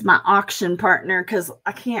 She's my auction partner because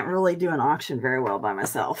I can't really do an auction very well by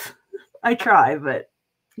myself. I try, but,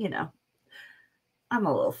 you know, I'm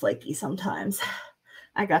a little flaky sometimes.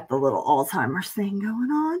 I got the little Alzheimer's thing going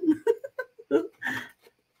on.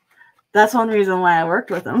 That's one reason why I worked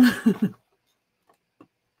with him.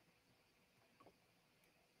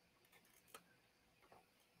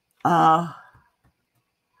 Oh.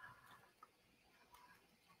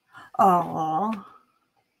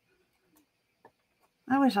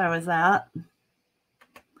 I wish I was that.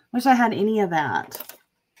 Wish I had any of that.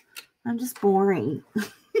 I'm just boring.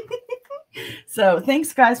 So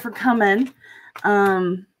thanks guys for coming.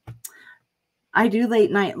 I do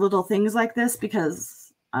late night little things like this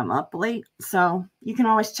because I'm up late. So you can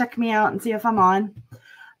always check me out and see if I'm on.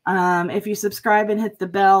 If you subscribe and hit the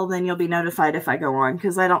bell, then you'll be notified if I go on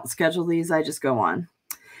because I don't schedule these. I just go on.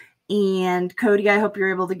 And Cody, I hope you're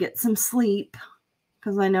able to get some sleep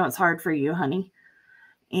because I know it's hard for you, honey.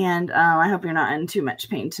 And I hope you're not in too much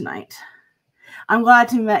pain tonight. I'm glad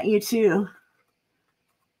to meet you too.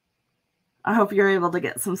 I hope you're able to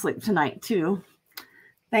get some sleep tonight too.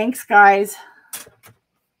 Thanks, guys.